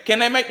fact. Can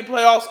they make the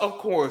playoffs? Of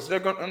course, they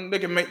can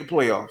make the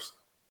playoffs.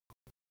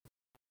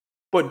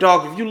 But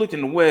dog, if you look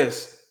in the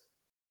West,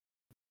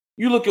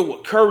 you look at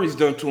what Curry's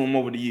done to him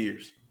over the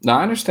years. No,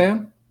 I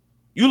understand.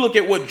 You look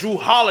at what Drew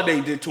Holiday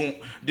did to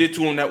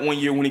him that one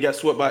year when he got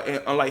swept by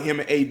like him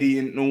and AD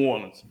in New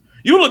Orleans.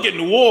 You look at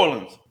New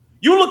Orleans.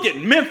 You look at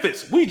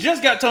Memphis. We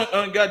just got done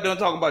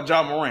talking about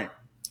Ja Morant.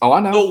 Oh, I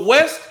know. The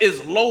West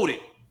is loaded.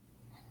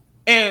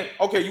 And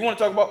okay, you want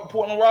to talk about the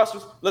Portland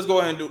rosters? Let's go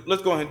ahead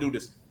and do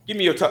this. Give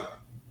me your top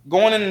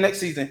going in the next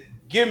season.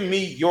 Give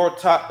me your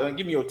top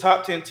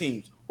 10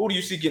 teams. Who do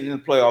you see getting in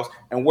the playoffs,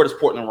 and where does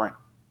Portland rank?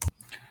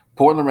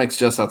 Portland ranks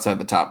just outside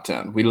the top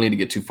 10. We don't need to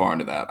get too far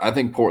into that. I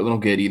think Portland will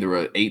get either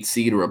an 8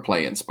 seed or a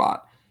play-in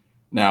spot.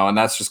 Now, and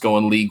that's just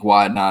going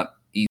league-wide, not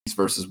East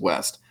versus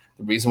West.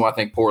 The reason why I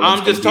think Portland.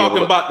 I'm just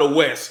talking about the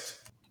West.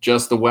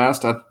 Just the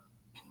West?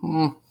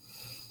 No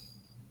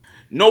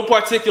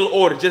particular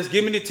order. Just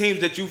give me the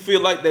teams that you feel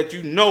like that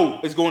you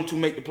know is going to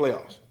make the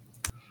playoffs.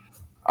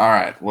 All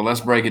right. Well,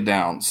 let's break it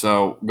down.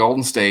 So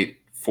Golden State,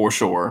 for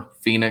sure.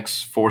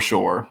 Phoenix, for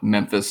sure.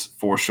 Memphis,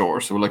 for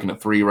sure. So we're looking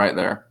at 3 right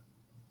there.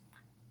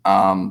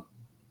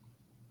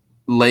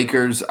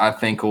 Lakers, I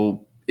think,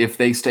 will, if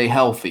they stay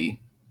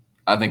healthy,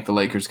 I think the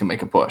Lakers can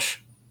make a push.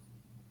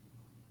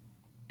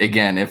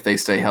 Again, if they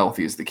stay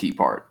healthy is the key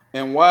part.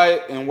 And why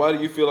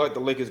do you feel like the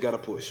Lakers got to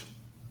push?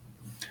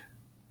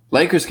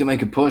 Lakers can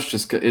make a push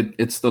just because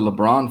it's the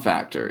LeBron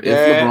factor. If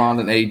LeBron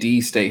and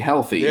AD stay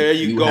healthy,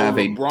 you have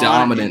a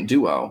dominant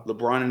duo.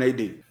 LeBron and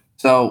AD.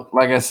 So,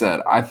 like I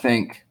said, I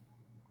think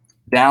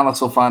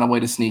Dallas will find a way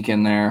to sneak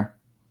in there.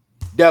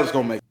 Dallas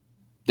going to make it.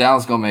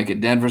 Dallas going to make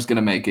it. Denver's going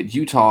to make it.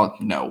 Utah,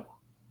 no.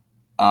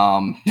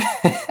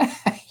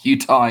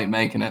 Utah ain't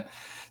making it,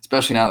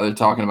 especially now that they're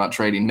talking about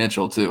trading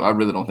Mitchell, too. I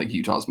really don't think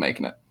Utah's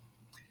making it.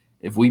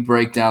 If we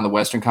break down the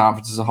Western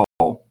Conference as a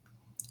whole,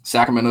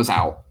 Sacramento's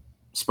out.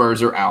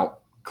 Spurs are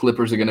out.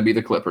 Clippers are going to be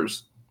the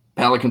Clippers.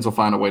 Pelicans will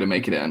find a way to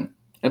make it in.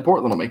 And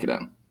Portland will make it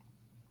in.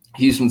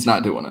 Houston's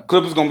not doing it.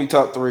 Clippers going to be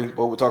top 3,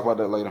 but we'll talk about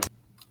that later.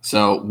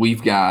 So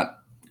we've got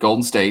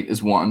Golden State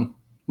is 1.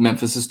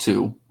 Memphis is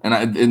 2.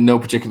 And in no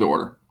particular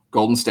order.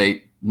 Golden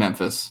State,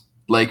 Memphis,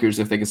 Lakers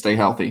if they can stay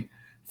healthy,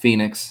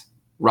 Phoenix,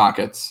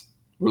 Rockets.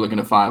 We're looking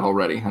at 5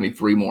 already. I need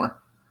 3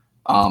 more.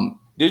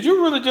 Did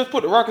you really just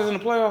put the Rockets in the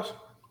playoffs?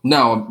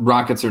 No,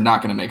 Rockets are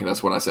not going to make it.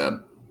 That's what I said.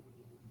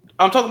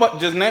 I'm talking about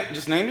just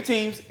name the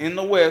teams in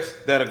the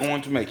West that are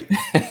going to make it.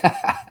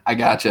 I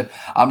gotcha.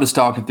 I'm just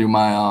talking through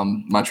my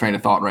my train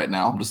of thought right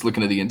now. I'm just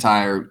looking at the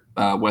entire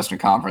Western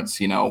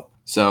Conference,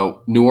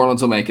 So New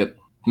Orleans will make it.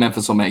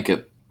 Memphis will make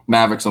it.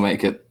 Mavericks will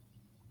make it.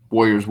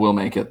 Warriors will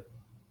make it.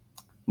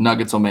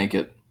 Nuggets will make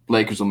it.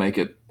 Lakers will make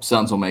it.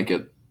 Suns will make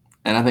it.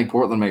 And I think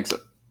Portland makes it.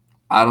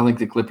 I don't think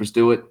the Clippers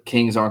do it.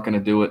 Kings aren't going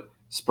to do it.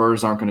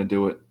 Spurs aren't going to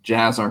do it.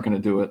 Jazz aren't going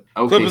to do it.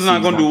 Clippers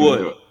not going to do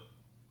what?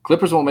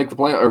 Clippers won't make the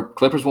play, or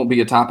Clippers won't be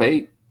a top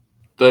 8.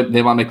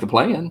 They might make the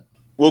play-in.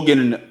 We'll get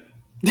in there.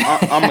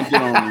 I'm going to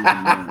get on you.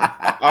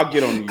 I'll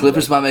get on you.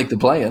 Clippers might make the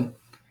play-in.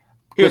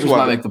 Clippers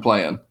might make the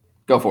play-in.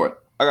 Go for it.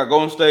 I got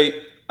Golden State.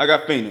 I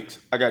got Phoenix.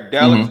 I got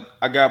Dallas. Mm-hmm.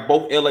 I got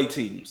both LA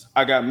teams.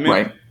 I got Memphis.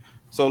 Right.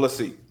 So let's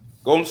see.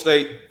 Golden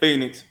State,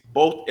 Phoenix,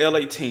 both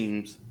LA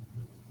teams.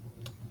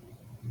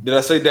 Did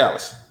I say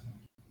Dallas?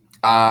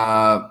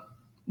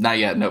 Not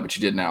yet. No, but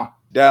you did now.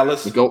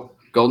 Dallas.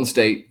 Golden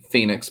State,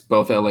 Phoenix,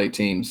 both LA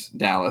teams,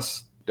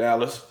 Dallas.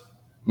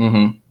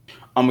 Mm-hmm.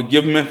 I'm going to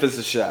give Memphis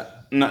a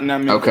shot. Not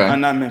Memphis. Okay.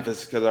 Not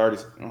Memphis because I already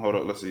 – hold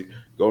on. Let's see.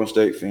 Golden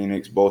State,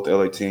 Phoenix, both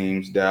LA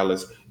teams,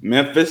 Dallas.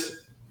 Memphis.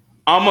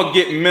 I'm going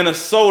to get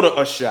Minnesota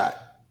a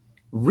shot.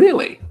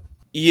 Really?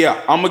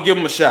 Yeah, I'm going to give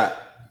them a shot.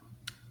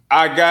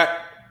 I got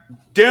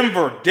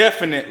Denver,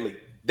 definitely.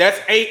 That's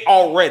 8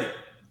 already.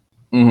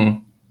 Mm-hmm.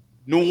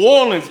 New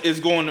Orleans is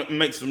going to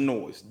make some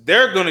noise.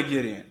 They're going to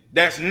get in.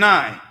 That's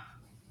 9.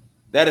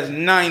 That is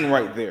 9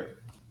 right there.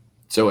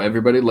 So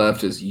everybody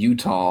left is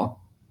Utah,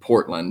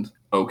 Portland,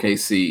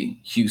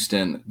 OKC,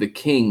 Houston, the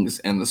Kings,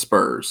 and the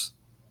Spurs.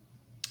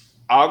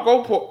 I'm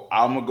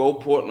gonna go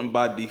Portland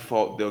by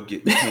default. They'll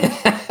get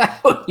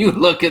 10. You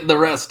look at the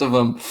rest of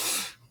them.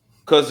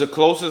 Because the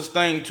closest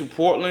thing to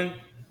Portland,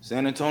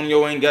 San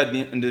Antonio ain't got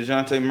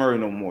DeJounte Murray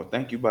no more.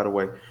 Thank you, by the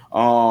way.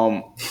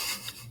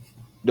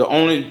 The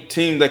only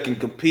team that can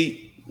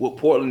compete with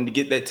Portland to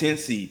get that 10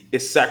 seed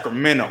is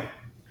Sacramento.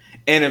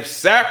 And if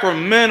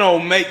Sacramento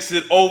makes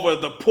it over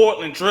the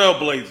Portland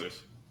Trailblazers,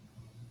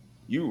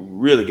 you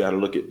really got to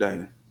look at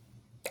that.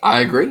 I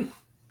agree.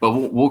 But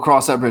we'll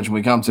cross that bridge when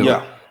we come to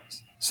it.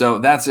 So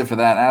that's it for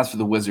that. As for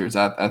the Wizards,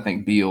 I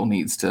think Beal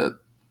needs to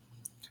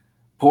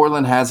 –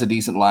 Portland has a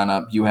decent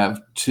lineup. You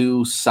have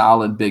 2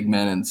 solid big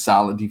men and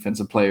solid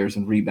defensive players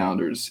and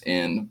rebounders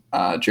in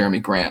Jeremy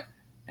Grant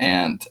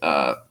and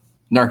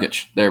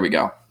Nurkic. There we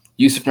go.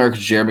 Yusuf Nurkic,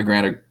 Jeremy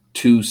Grant are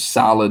 2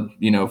 solid, 4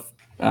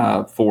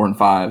 and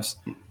 5s.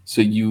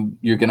 So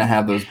you're going to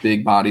have those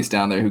big bodies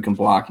down there who can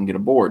block and get a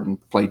board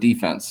and play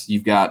defense.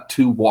 You've got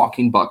 2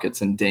 walking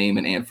buckets in Dame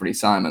and Anthony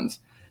Simons.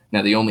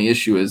 Now, the only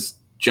issue is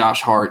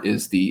Josh Hart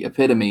is the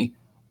epitome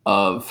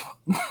of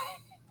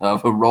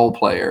a role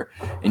player,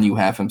 and you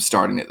have him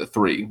starting at the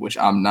 3, which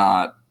I'm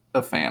not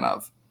a fan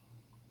of.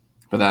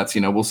 But that's,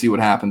 we'll see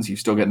what happens. You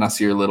still get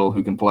Nasir Little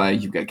who can play.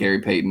 You've got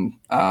Gary Payton,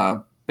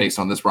 based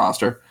on this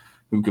roster,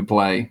 who could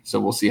play.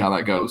 So we'll see how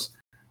that goes.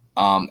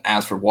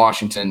 As for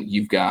Washington,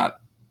 you've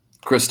got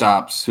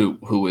Kristaps,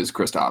 who is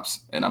Kristaps,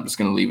 and I'm just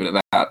going to leave it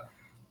at that.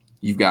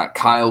 You've got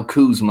Kyle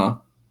Kuzma,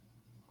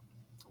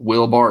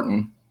 Will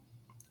Barton,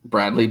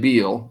 Bradley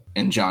Beal,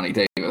 and Johnny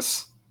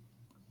Davis.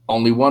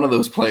 Only one of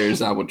those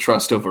players I would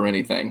trust over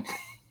anything.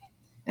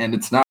 And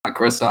it's not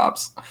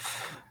Kristaps,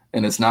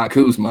 and it's not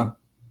Kuzma,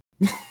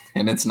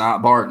 and it's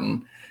not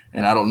Barton.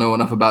 And I don't know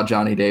enough about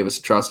Johnny Davis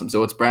to trust him.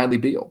 So it's Bradley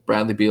Beal.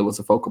 Bradley Beal is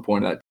a focal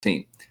point of that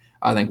team.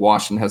 I think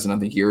Washington has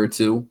another year or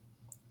two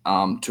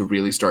to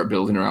really start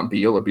building around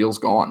Beal, or Beal's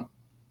gone.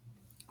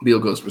 Beal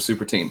goes for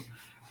super team.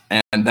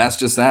 And that's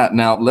just that.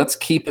 Now, let's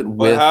keep it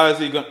with – how is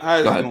he going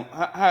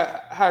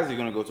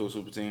to go to a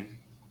super team?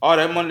 All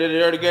that money that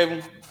they already gave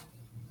him?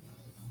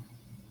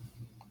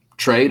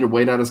 Trade or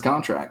wait out his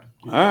contract.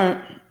 All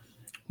right.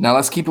 Now,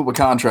 let's keep it with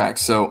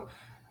contracts. So,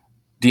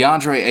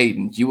 DeAndre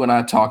Ayton, you and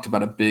I talked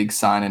about a big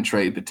sign and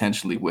trade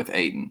potentially with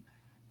Ayton.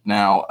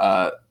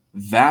 Now,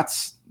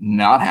 that's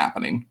not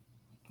happening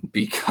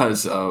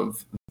because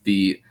of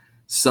the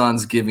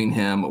Suns giving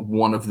him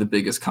one of the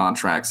biggest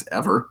contracts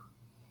ever.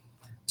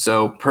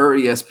 So, per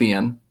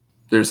ESPN,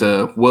 there's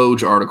a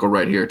Woj article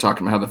right here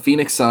talking about how the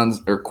Phoenix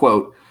Suns, or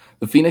quote,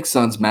 the Phoenix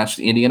Suns matched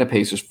the Indiana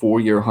Pacers'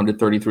 4-year,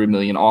 $133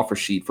 million offer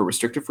sheet for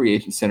restricted free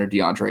agent center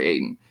DeAndre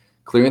Ayton,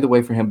 clearing the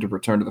way for him to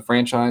return to the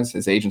franchise.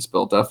 His agents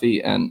Bill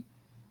Duffy and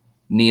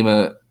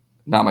Nima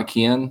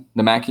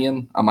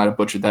Namakian, I might have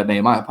butchered that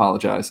name, I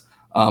apologize,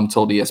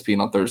 told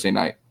ESPN on Thursday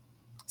night.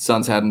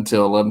 Suns had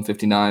until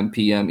 11:59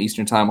 p.m.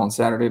 Eastern time on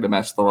Saturday to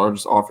match the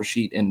largest offer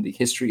sheet in the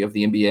history of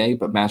the NBA,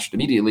 but matched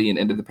immediately and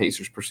ended the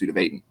Pacers' pursuit of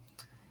Ayton.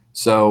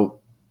 So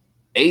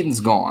Ayton's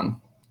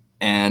gone,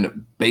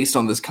 and based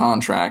on this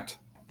contract,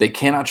 they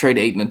cannot trade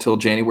Ayton until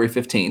January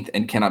 15th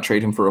and cannot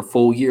trade him for a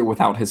full year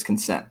without his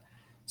consent.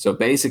 So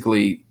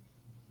basically,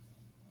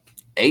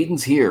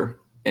 Ayton's here,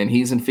 and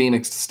he's in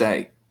Phoenix to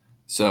stay.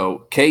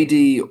 So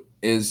KD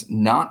is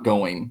not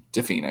going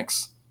to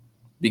Phoenix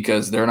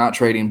because they're not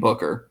trading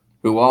Booker,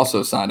 who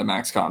also signed a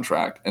max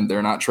contract, and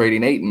they're not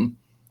trading Ayton,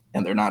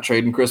 and they're not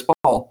trading Chris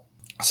Paul.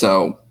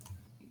 So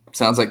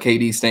sounds like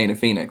KD's staying in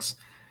Phoenix.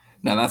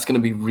 Now, that's going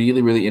to be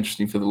really, really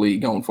interesting for the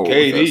league going forward.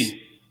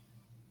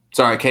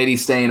 Sorry,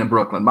 KD's staying in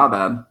Brooklyn. My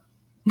bad.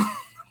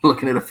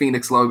 Looking at a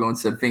Phoenix logo and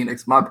said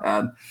Phoenix. My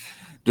bad.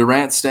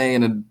 Durant's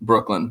staying in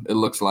Brooklyn, it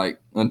looks like,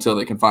 until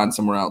they can find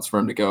somewhere else for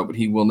him to go, but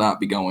he will not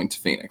be going to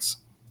Phoenix.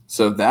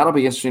 So that'll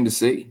be interesting to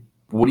see.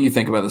 What do you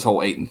think about this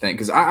whole Ayton thing?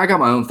 Because I got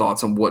my own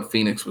thoughts on what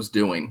Phoenix was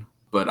doing,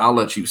 but I'll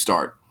let you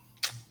start.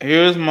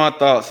 Here's my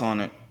thoughts on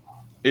it.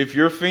 If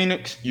you're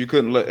Phoenix, you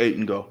couldn't let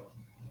Ayton go.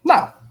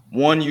 No.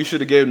 One, you should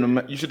have gave him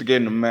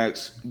the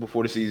max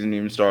before the season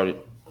even started.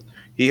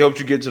 He helped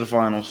you get to the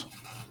finals.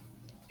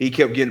 He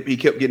kept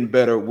getting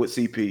better with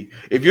CP.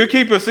 If you're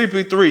keeping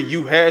CP3,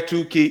 you had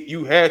to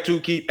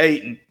keep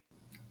Ayton.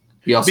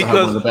 He also had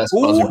one of the best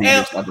buzzer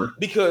beaters ever.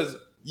 Because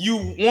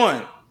you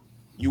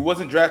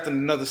wasn't drafting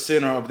another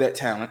center of that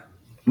talent.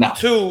 No.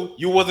 Two,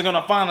 you wasn't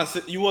gonna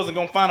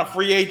find a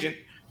free agent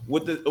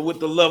with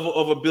the level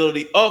of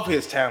ability of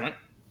his talent.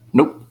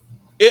 Nope.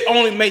 It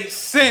only makes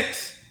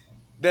sense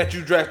that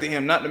you drafted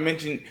him, that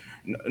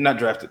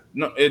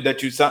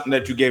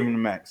you gave him the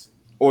max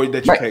or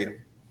that you paid him.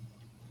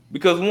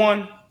 Because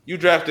one, you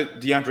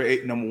drafted DeAndre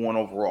Ayton number 1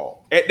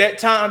 overall. At that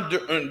time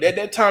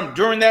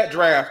during that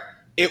draft,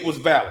 it was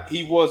valid.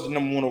 He was the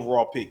number 1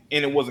 overall pick,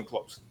 and it wasn't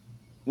close.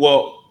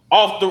 Well,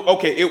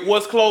 it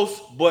was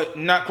close, but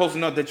not close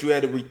enough that you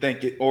had to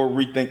rethink it or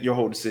rethink your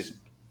whole decision.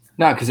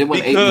 No, because it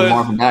went Ayton and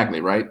Marvin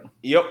Bagley, right?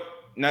 Yep.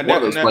 Now,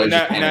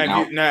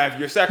 if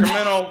you're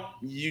Sacramento,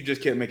 you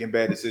just kept making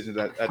bad decisions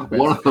at the best.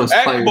 One of those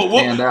players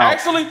stand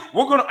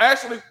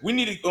out. We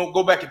need to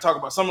go back and talk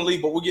about Summer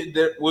League, but we'll get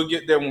there. We'll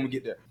get there when we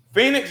get there.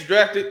 Phoenix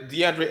drafted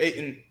DeAndre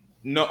Ayton,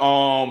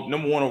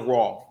 number 1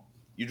 overall.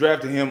 You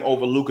drafted him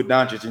over Luka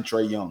Doncic and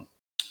Trae Young.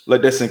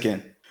 Let that sink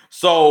in.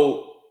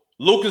 So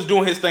Luka's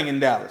doing his thing in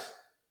Dallas.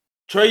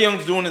 Trae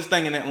Young's doing his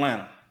thing in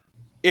Atlanta.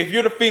 If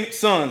you're the Phoenix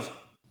Suns,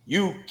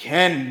 you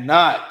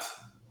cannot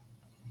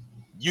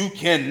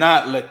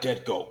let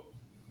that go.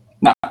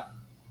 No.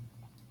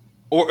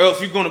 Or else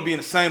you're going to be in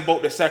the same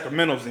boat that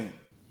Sacramento's in.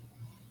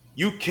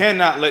 You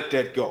cannot let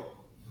that go.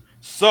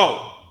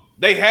 So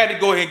they had to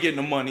go ahead and get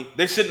the money.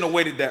 They shouldn't have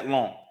waited that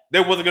long. They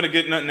wasn't going to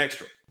get nothing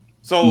extra.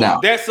 So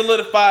that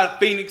solidified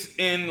Phoenix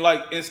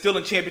still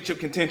in championship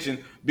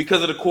contention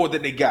because of the core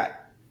that they got.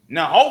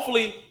 Now,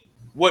 hopefully,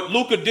 what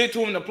Luka did to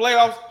him in the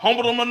playoffs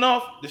humbled him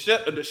enough to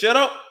shut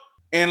up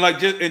and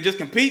just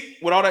compete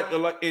with all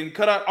that and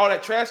cut out all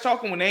that trash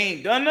talking when they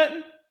ain't done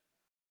nothing.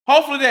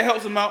 Hopefully that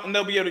helps them out and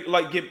they'll be able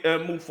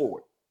to move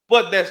forward.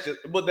 But that's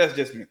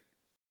just me.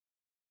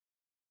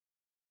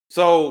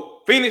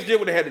 So Phoenix did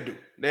what they had to do.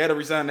 They had to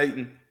resign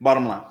Ayton,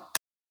 bottom line.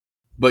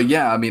 But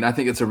yeah, I mean, I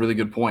think it's a really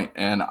good point.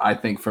 And I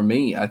think for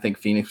me,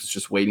 Phoenix was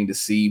just waiting to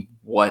see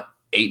what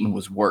Ayton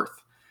was worth.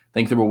 I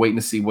think they were waiting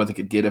to see what they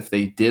could get if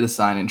they did a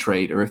sign and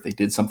trade or if they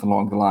did something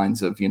along the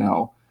lines of,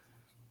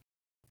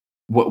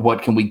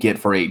 what can we get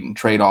for Ayton?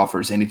 Trade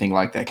offers, anything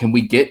like that. Can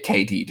we get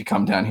KD to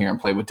come down here and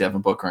play with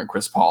Devin Booker and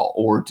Chris Paul?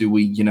 Or do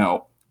we,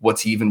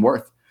 what's he even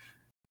worth?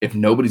 If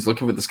nobody's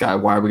looking for this guy,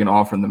 why are we going to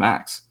offer him the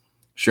max?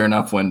 Sure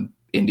enough, when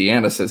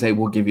Indiana says, hey,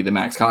 we'll give you the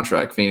max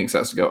contract, Phoenix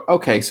has to go,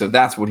 okay, so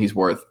that's what he's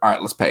worth. All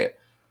right, let's pay it.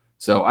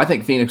 So I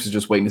think Phoenix is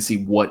just waiting to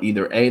see what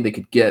either A, they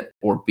could get,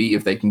 or B,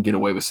 if they can get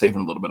away with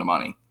saving a little bit of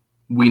money.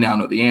 we now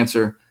know the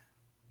answer.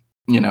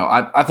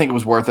 I think it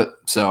was worth it.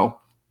 So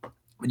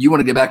you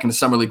want to get back into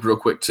Summer League real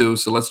quick too.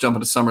 So let's jump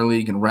into Summer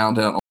League and round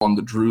out on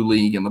the Drew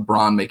League and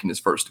LeBron making his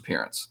first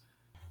appearance.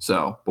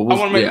 So, but I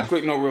want to make a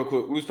quick note real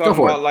quick. We was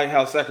talking about like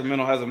how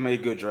Sacramento hasn't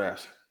made good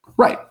drafts.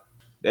 Right.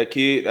 That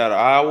kid out of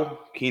Iowa,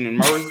 Keenan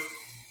Murray,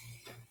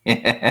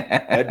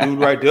 that dude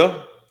right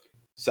there,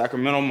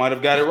 Sacramento might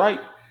have got it right.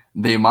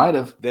 They might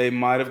have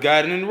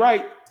gotten it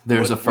right.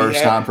 There's a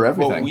first time for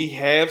everything. But we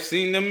have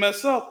seen them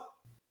mess up.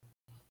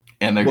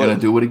 And they're going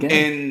to do it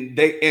again.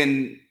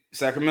 And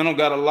Sacramento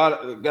got a lot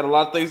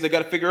of things they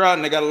got to figure out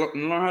and they got to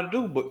learn how to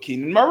do. But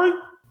Keenan Murray,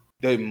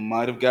 they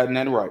might have gotten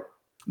that right.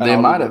 They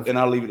might have. And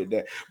I'll leave it at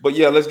that. But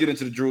yeah, let's get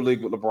into the Drew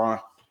League with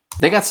LeBron.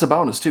 They got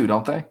Sabonis too,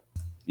 don't they?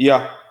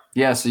 Yeah.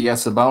 Yeah, so you got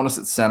Sabonis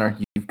at center.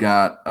 You've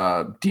got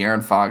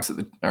De'Aaron Fox at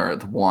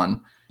the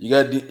 1. You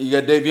got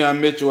Davion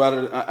Mitchell out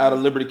of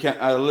Liberty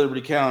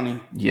County.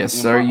 Yes,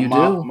 sir, you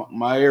do.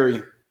 My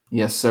area.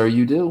 Yes, sir,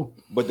 you do.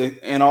 But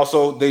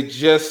they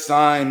just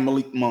signed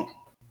Malik Monk.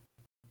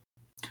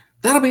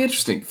 That'll be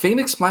interesting.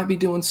 Phoenix might be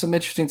doing some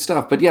interesting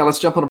stuff. But yeah, let's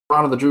jump on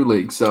LeBron of the Drew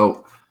League.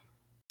 So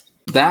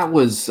that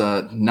was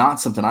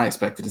not something I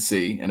expected to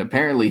see, and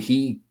apparently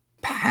he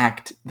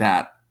packed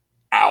that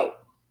out.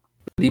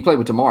 He played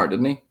with DeMar,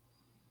 didn't he?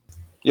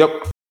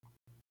 Yep.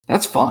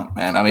 That's fun,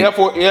 man. I mean,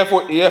 he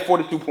had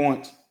 42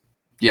 points.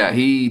 Yeah,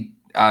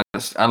 I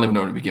don't even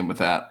know where to begin with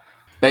that.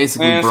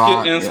 Basically,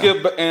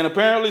 and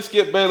apparently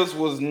Skip Bayless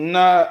was the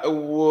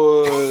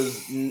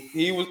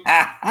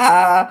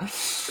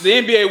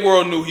NBA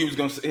world knew he was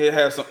going to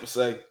have something to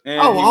say. And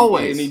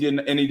always.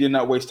 And he did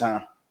not waste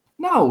time.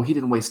 No, he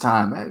didn't waste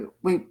time.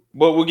 But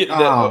we'll get to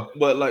that.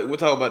 But we'll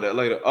talk about that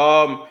later.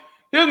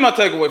 Here's my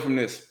takeaway from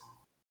this.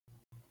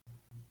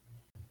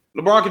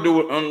 LeBron can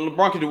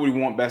do what he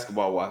wants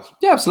basketball wise.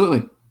 Yeah,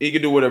 absolutely. He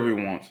can do whatever he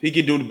wants. He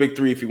could do the big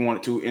three if he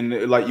wanted to, and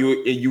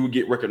you would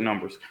get record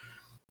numbers.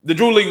 The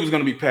Drew League was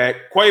going to be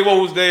packed.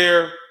 Quavo was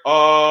there.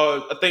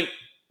 I think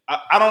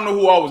I don't know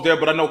who all was there,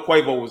 but I know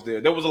Quavo was there.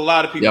 There was a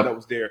lot of people that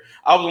was there.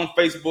 I was on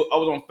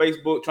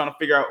Facebook trying to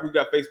figure out who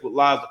got Facebook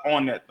Lives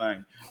on that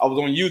thing. I was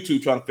on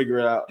YouTube trying to figure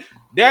it out.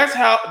 That's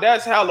how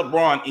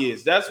LeBron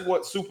is. That's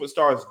what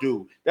superstars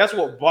do. That's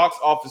what box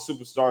office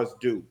superstars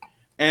do.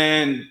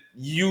 And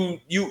you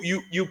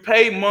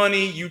pay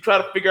money, you try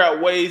to figure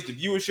out ways the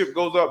viewership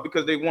goes up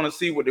because they want to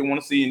see what they want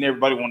to see, and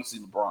everybody want to see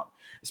LeBron,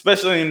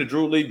 especially in the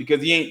Drew League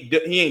because he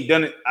ain't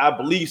done it, I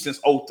believe, since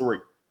 2003.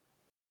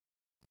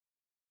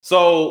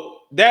 So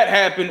that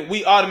happened.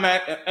 We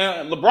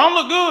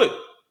LeBron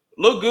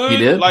looked good. He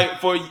did. Like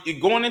for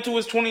going into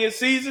his 20th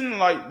season,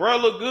 like bro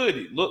looked good.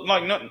 He looked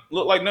like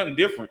nothing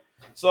different.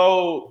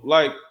 So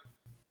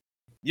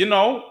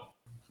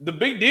the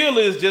big deal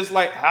is just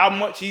like how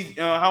much he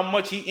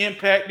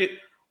impacted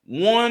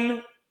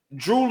one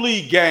Drew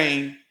League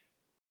game,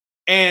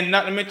 and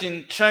not to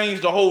mention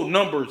changed the whole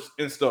numbers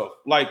and stuff.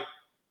 Like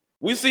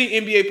we see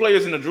NBA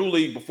players in the Drew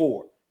League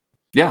before.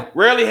 Yeah.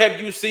 Rarely have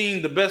you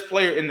seen the best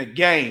player in the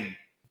game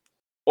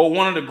or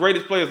one of the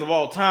greatest players of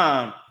all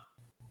time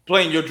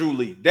playing your Drew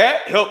League.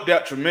 That helped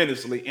out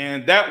tremendously,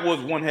 and that was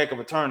one heck of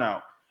a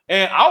turnout.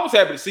 And I was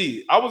happy to see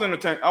it. I was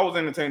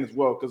entertained as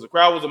well because the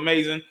crowd was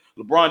amazing.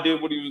 LeBron did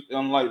what he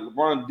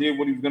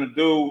was gonna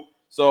do.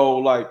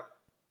 So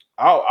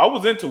I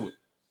was into it.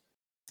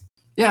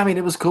 Yeah, I mean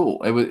it was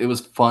cool. It was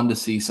fun to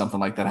see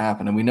something like that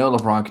happen. And we know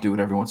LeBron could do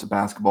whatever he wants with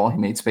basketball. He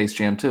made Space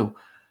Jam too.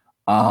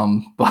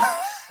 But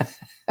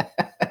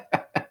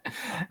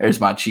there's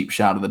my cheap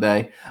shot of the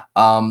day.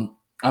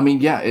 I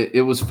mean, yeah,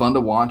 it was fun to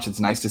watch. It's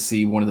nice to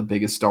see one of the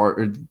biggest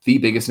the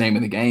biggest name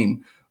in the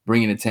game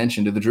bringing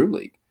attention to the Drew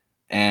League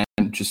and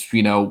just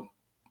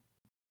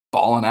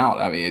balling out.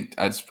 I mean,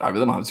 I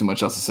really don't have too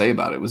much else to say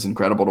about it. It was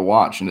incredible to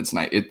watch, and it's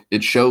nice.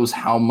 It shows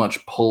how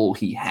much pull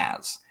he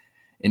has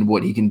and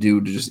what he can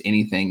do to just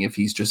anything if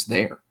he's just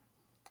there.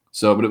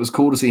 So, but it was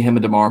cool to see him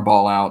and DeMar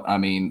ball out. I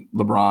mean,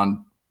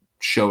 LeBron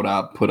showed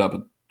up, put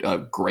up a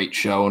great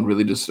show, and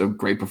really just a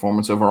great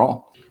performance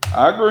overall.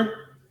 I agree.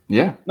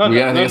 Yeah. Not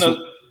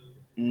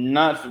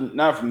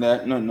from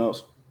that. Nothing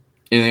else.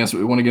 Anything else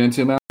we want to get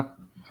into, Matt?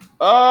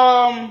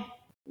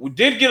 We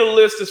did get a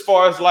list as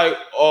far as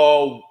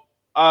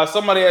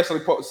somebody actually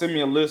sent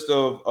me a list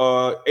of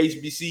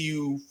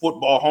HBCU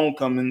football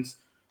homecomings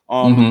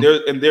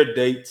their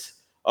dates.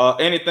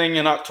 Anything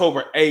in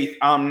October 8th,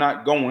 I'm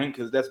not going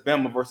because that's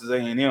Bama versus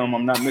A&M.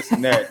 I'm not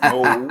missing that.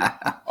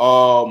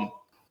 No.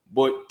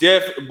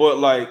 But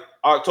like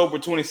October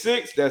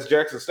 26th, that's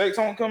Jackson State's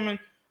homecoming.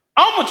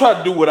 I'm gonna try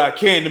to do what I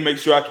can to make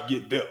sure I can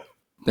get there.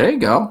 There you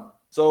go.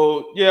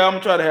 So yeah, I'm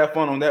gonna try to have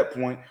fun on that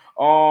point.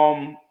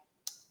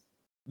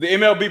 The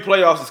MLB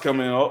playoffs is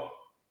coming up.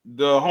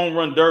 The Home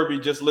Run Derby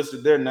just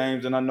listed their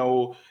names, and I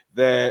know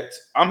that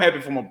I'm happy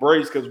for my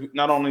Braves because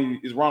not only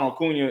is Ronald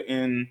Acuna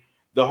in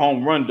the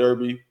Home Run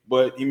Derby,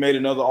 but he made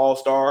another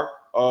All-Star,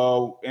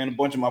 and a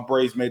bunch of my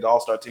Braves made the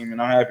All-Star team,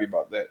 and I'm happy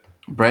about that.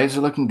 Braves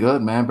are looking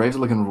good, man. Braves are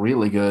looking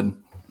really good.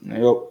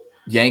 Yep.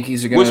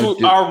 Yankees are going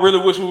to. I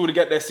really wish we would have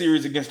got that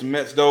series against the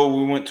Mets, though.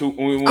 We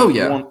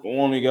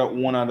only got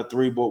 1 out of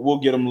 3, but we'll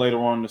get them later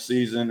on in the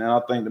season. And I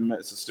think the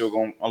Mets are still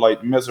going.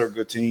 Like the Mets are a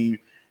good team.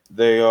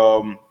 They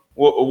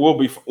we'll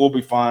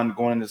be fine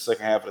going into the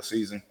second half of the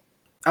season.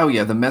 Oh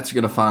yeah, the Mets are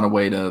going to find a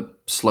way to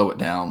slow it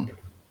down.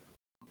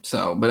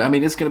 So, but I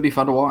mean, it's going to be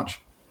fun to watch.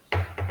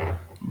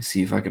 Let me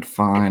see if I could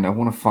find. I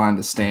want to find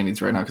the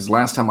standings right now because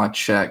last time I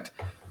checked,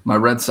 my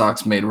Red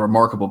Sox made a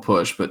remarkable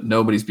push, but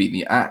nobody's beaten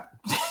the.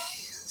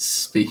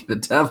 Speaking of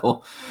the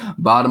devil,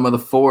 bottom of the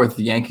 4th,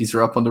 the Yankees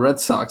are up on the Red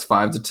Sox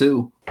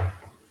 5-2.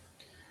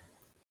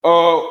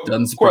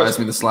 Doesn't surprise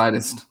me the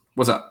slightest.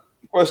 What's up?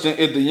 Question: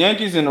 if the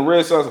Yankees and the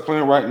Red Sox are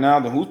playing right now,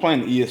 then who's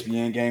playing the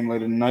ESPN game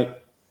later tonight?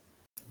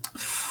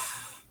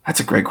 That's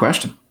a great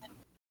question.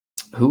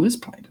 Who is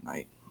playing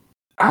tonight?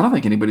 I don't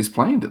think anybody's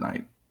playing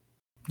tonight.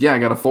 Yeah, I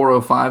got a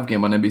 4:05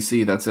 game on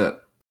NBC. That's it.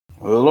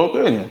 Well,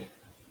 okay.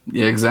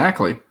 Yeah,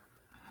 exactly.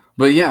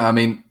 But yeah, I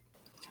mean,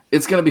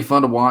 it's going to be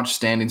fun to watch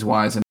standings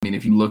wise. I mean,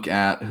 if you look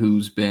at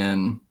who's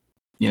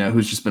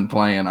just been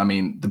playing, I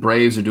mean, the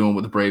Braves are doing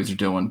what the Braves are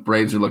doing.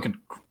 Braves are looking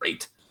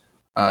great.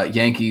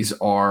 Yankees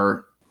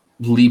are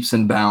leaps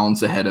and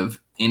bounds ahead of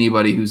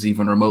anybody who's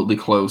even remotely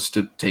close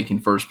to taking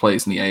first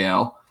place in the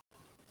AL.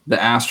 The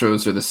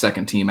Astros are the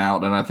second team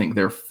out, and I think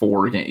they're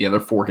 4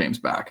 games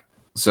back.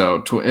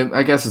 So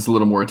I guess it's a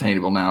little more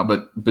attainable now.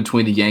 But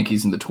between the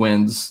Yankees and the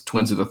Twins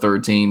are the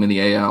third team in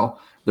the AL.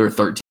 They're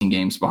 13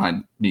 games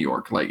behind New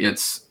York. Like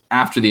it's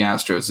after the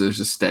Astros, there's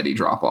a steady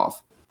drop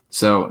off.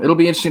 So it'll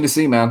be interesting to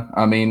see, man.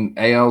 I mean,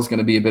 AL is going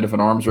to be a bit of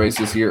an arms race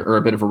this year, or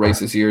a bit of a race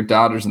this year.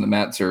 Dodgers and the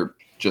Mets are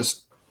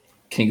just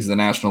kings of the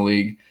National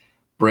League.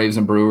 Braves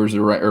and Brewers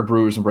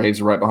Brewers and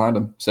Braves are right behind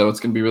them. So it's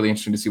going to be really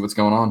interesting to see what's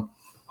going on.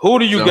 Who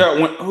do you got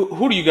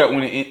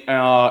winning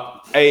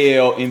AL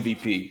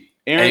MVP?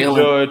 Aaron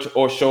Judge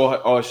or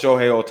Shohei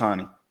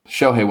Ohtani?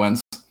 Shohei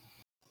wins.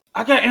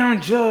 I got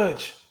Aaron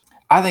Judge.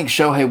 I think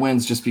Shohei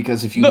wins just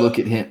because if you look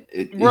at him,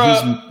 he's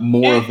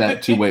more of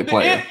that two-way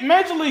player.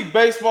 Major League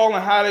Baseball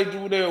and how they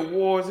do their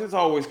awards, it's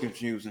always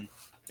confusing.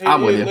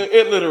 I'm with you.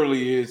 It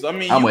literally is. I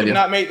mean, you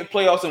cannot make the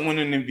playoffs and win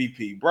an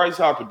MVP. Bryce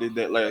Harper did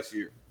that last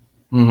year.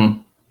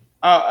 Mm-hmm.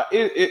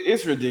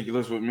 It's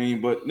ridiculous with me,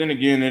 but then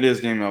again, it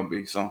is the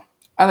MLB, so.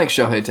 I think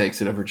Shohei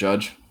takes it over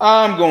Judge.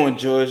 I'm going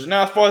Judge.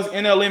 Now, as far as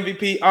NL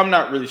MVP, I'm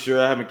not really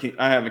sure. I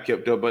haven't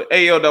kept up, but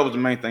AL, that was the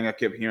main thing I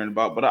kept hearing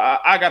about. But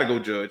I got to go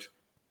Judge.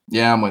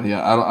 Yeah, I'm with you.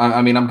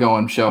 I mean, I'm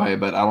going Shohei,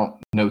 but I don't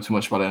know too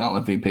much about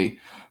NL MVP.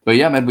 But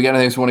yeah, man, we got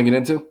anything else we want to get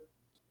into?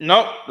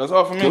 Nope, that's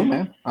all for me. Cool,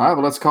 man. All right,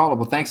 well, let's call it.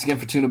 Well, thanks again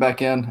for tuning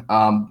back in.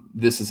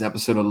 This is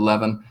episode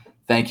 11.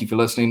 Thank you for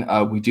listening.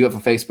 We do have a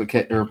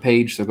Facebook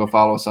page, so go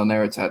follow us on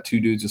there. It's at 2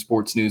 Dudes of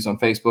Sports News on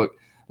Facebook.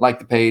 Like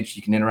the page.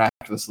 You can interact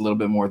with us a little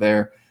bit more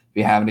there. If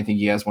you have anything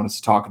you guys want us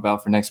to talk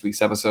about for next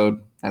week's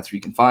episode, that's where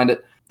you can find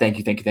it. Thank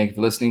you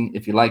for listening.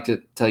 If you liked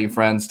it, tell your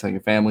friends, tell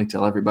your family,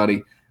 tell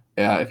everybody.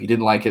 If you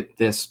didn't like it,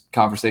 this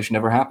conversation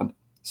never happened.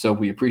 So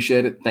we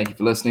appreciate it. Thank you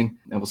for listening,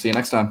 and we'll see you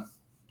next time.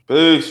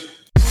 Peace.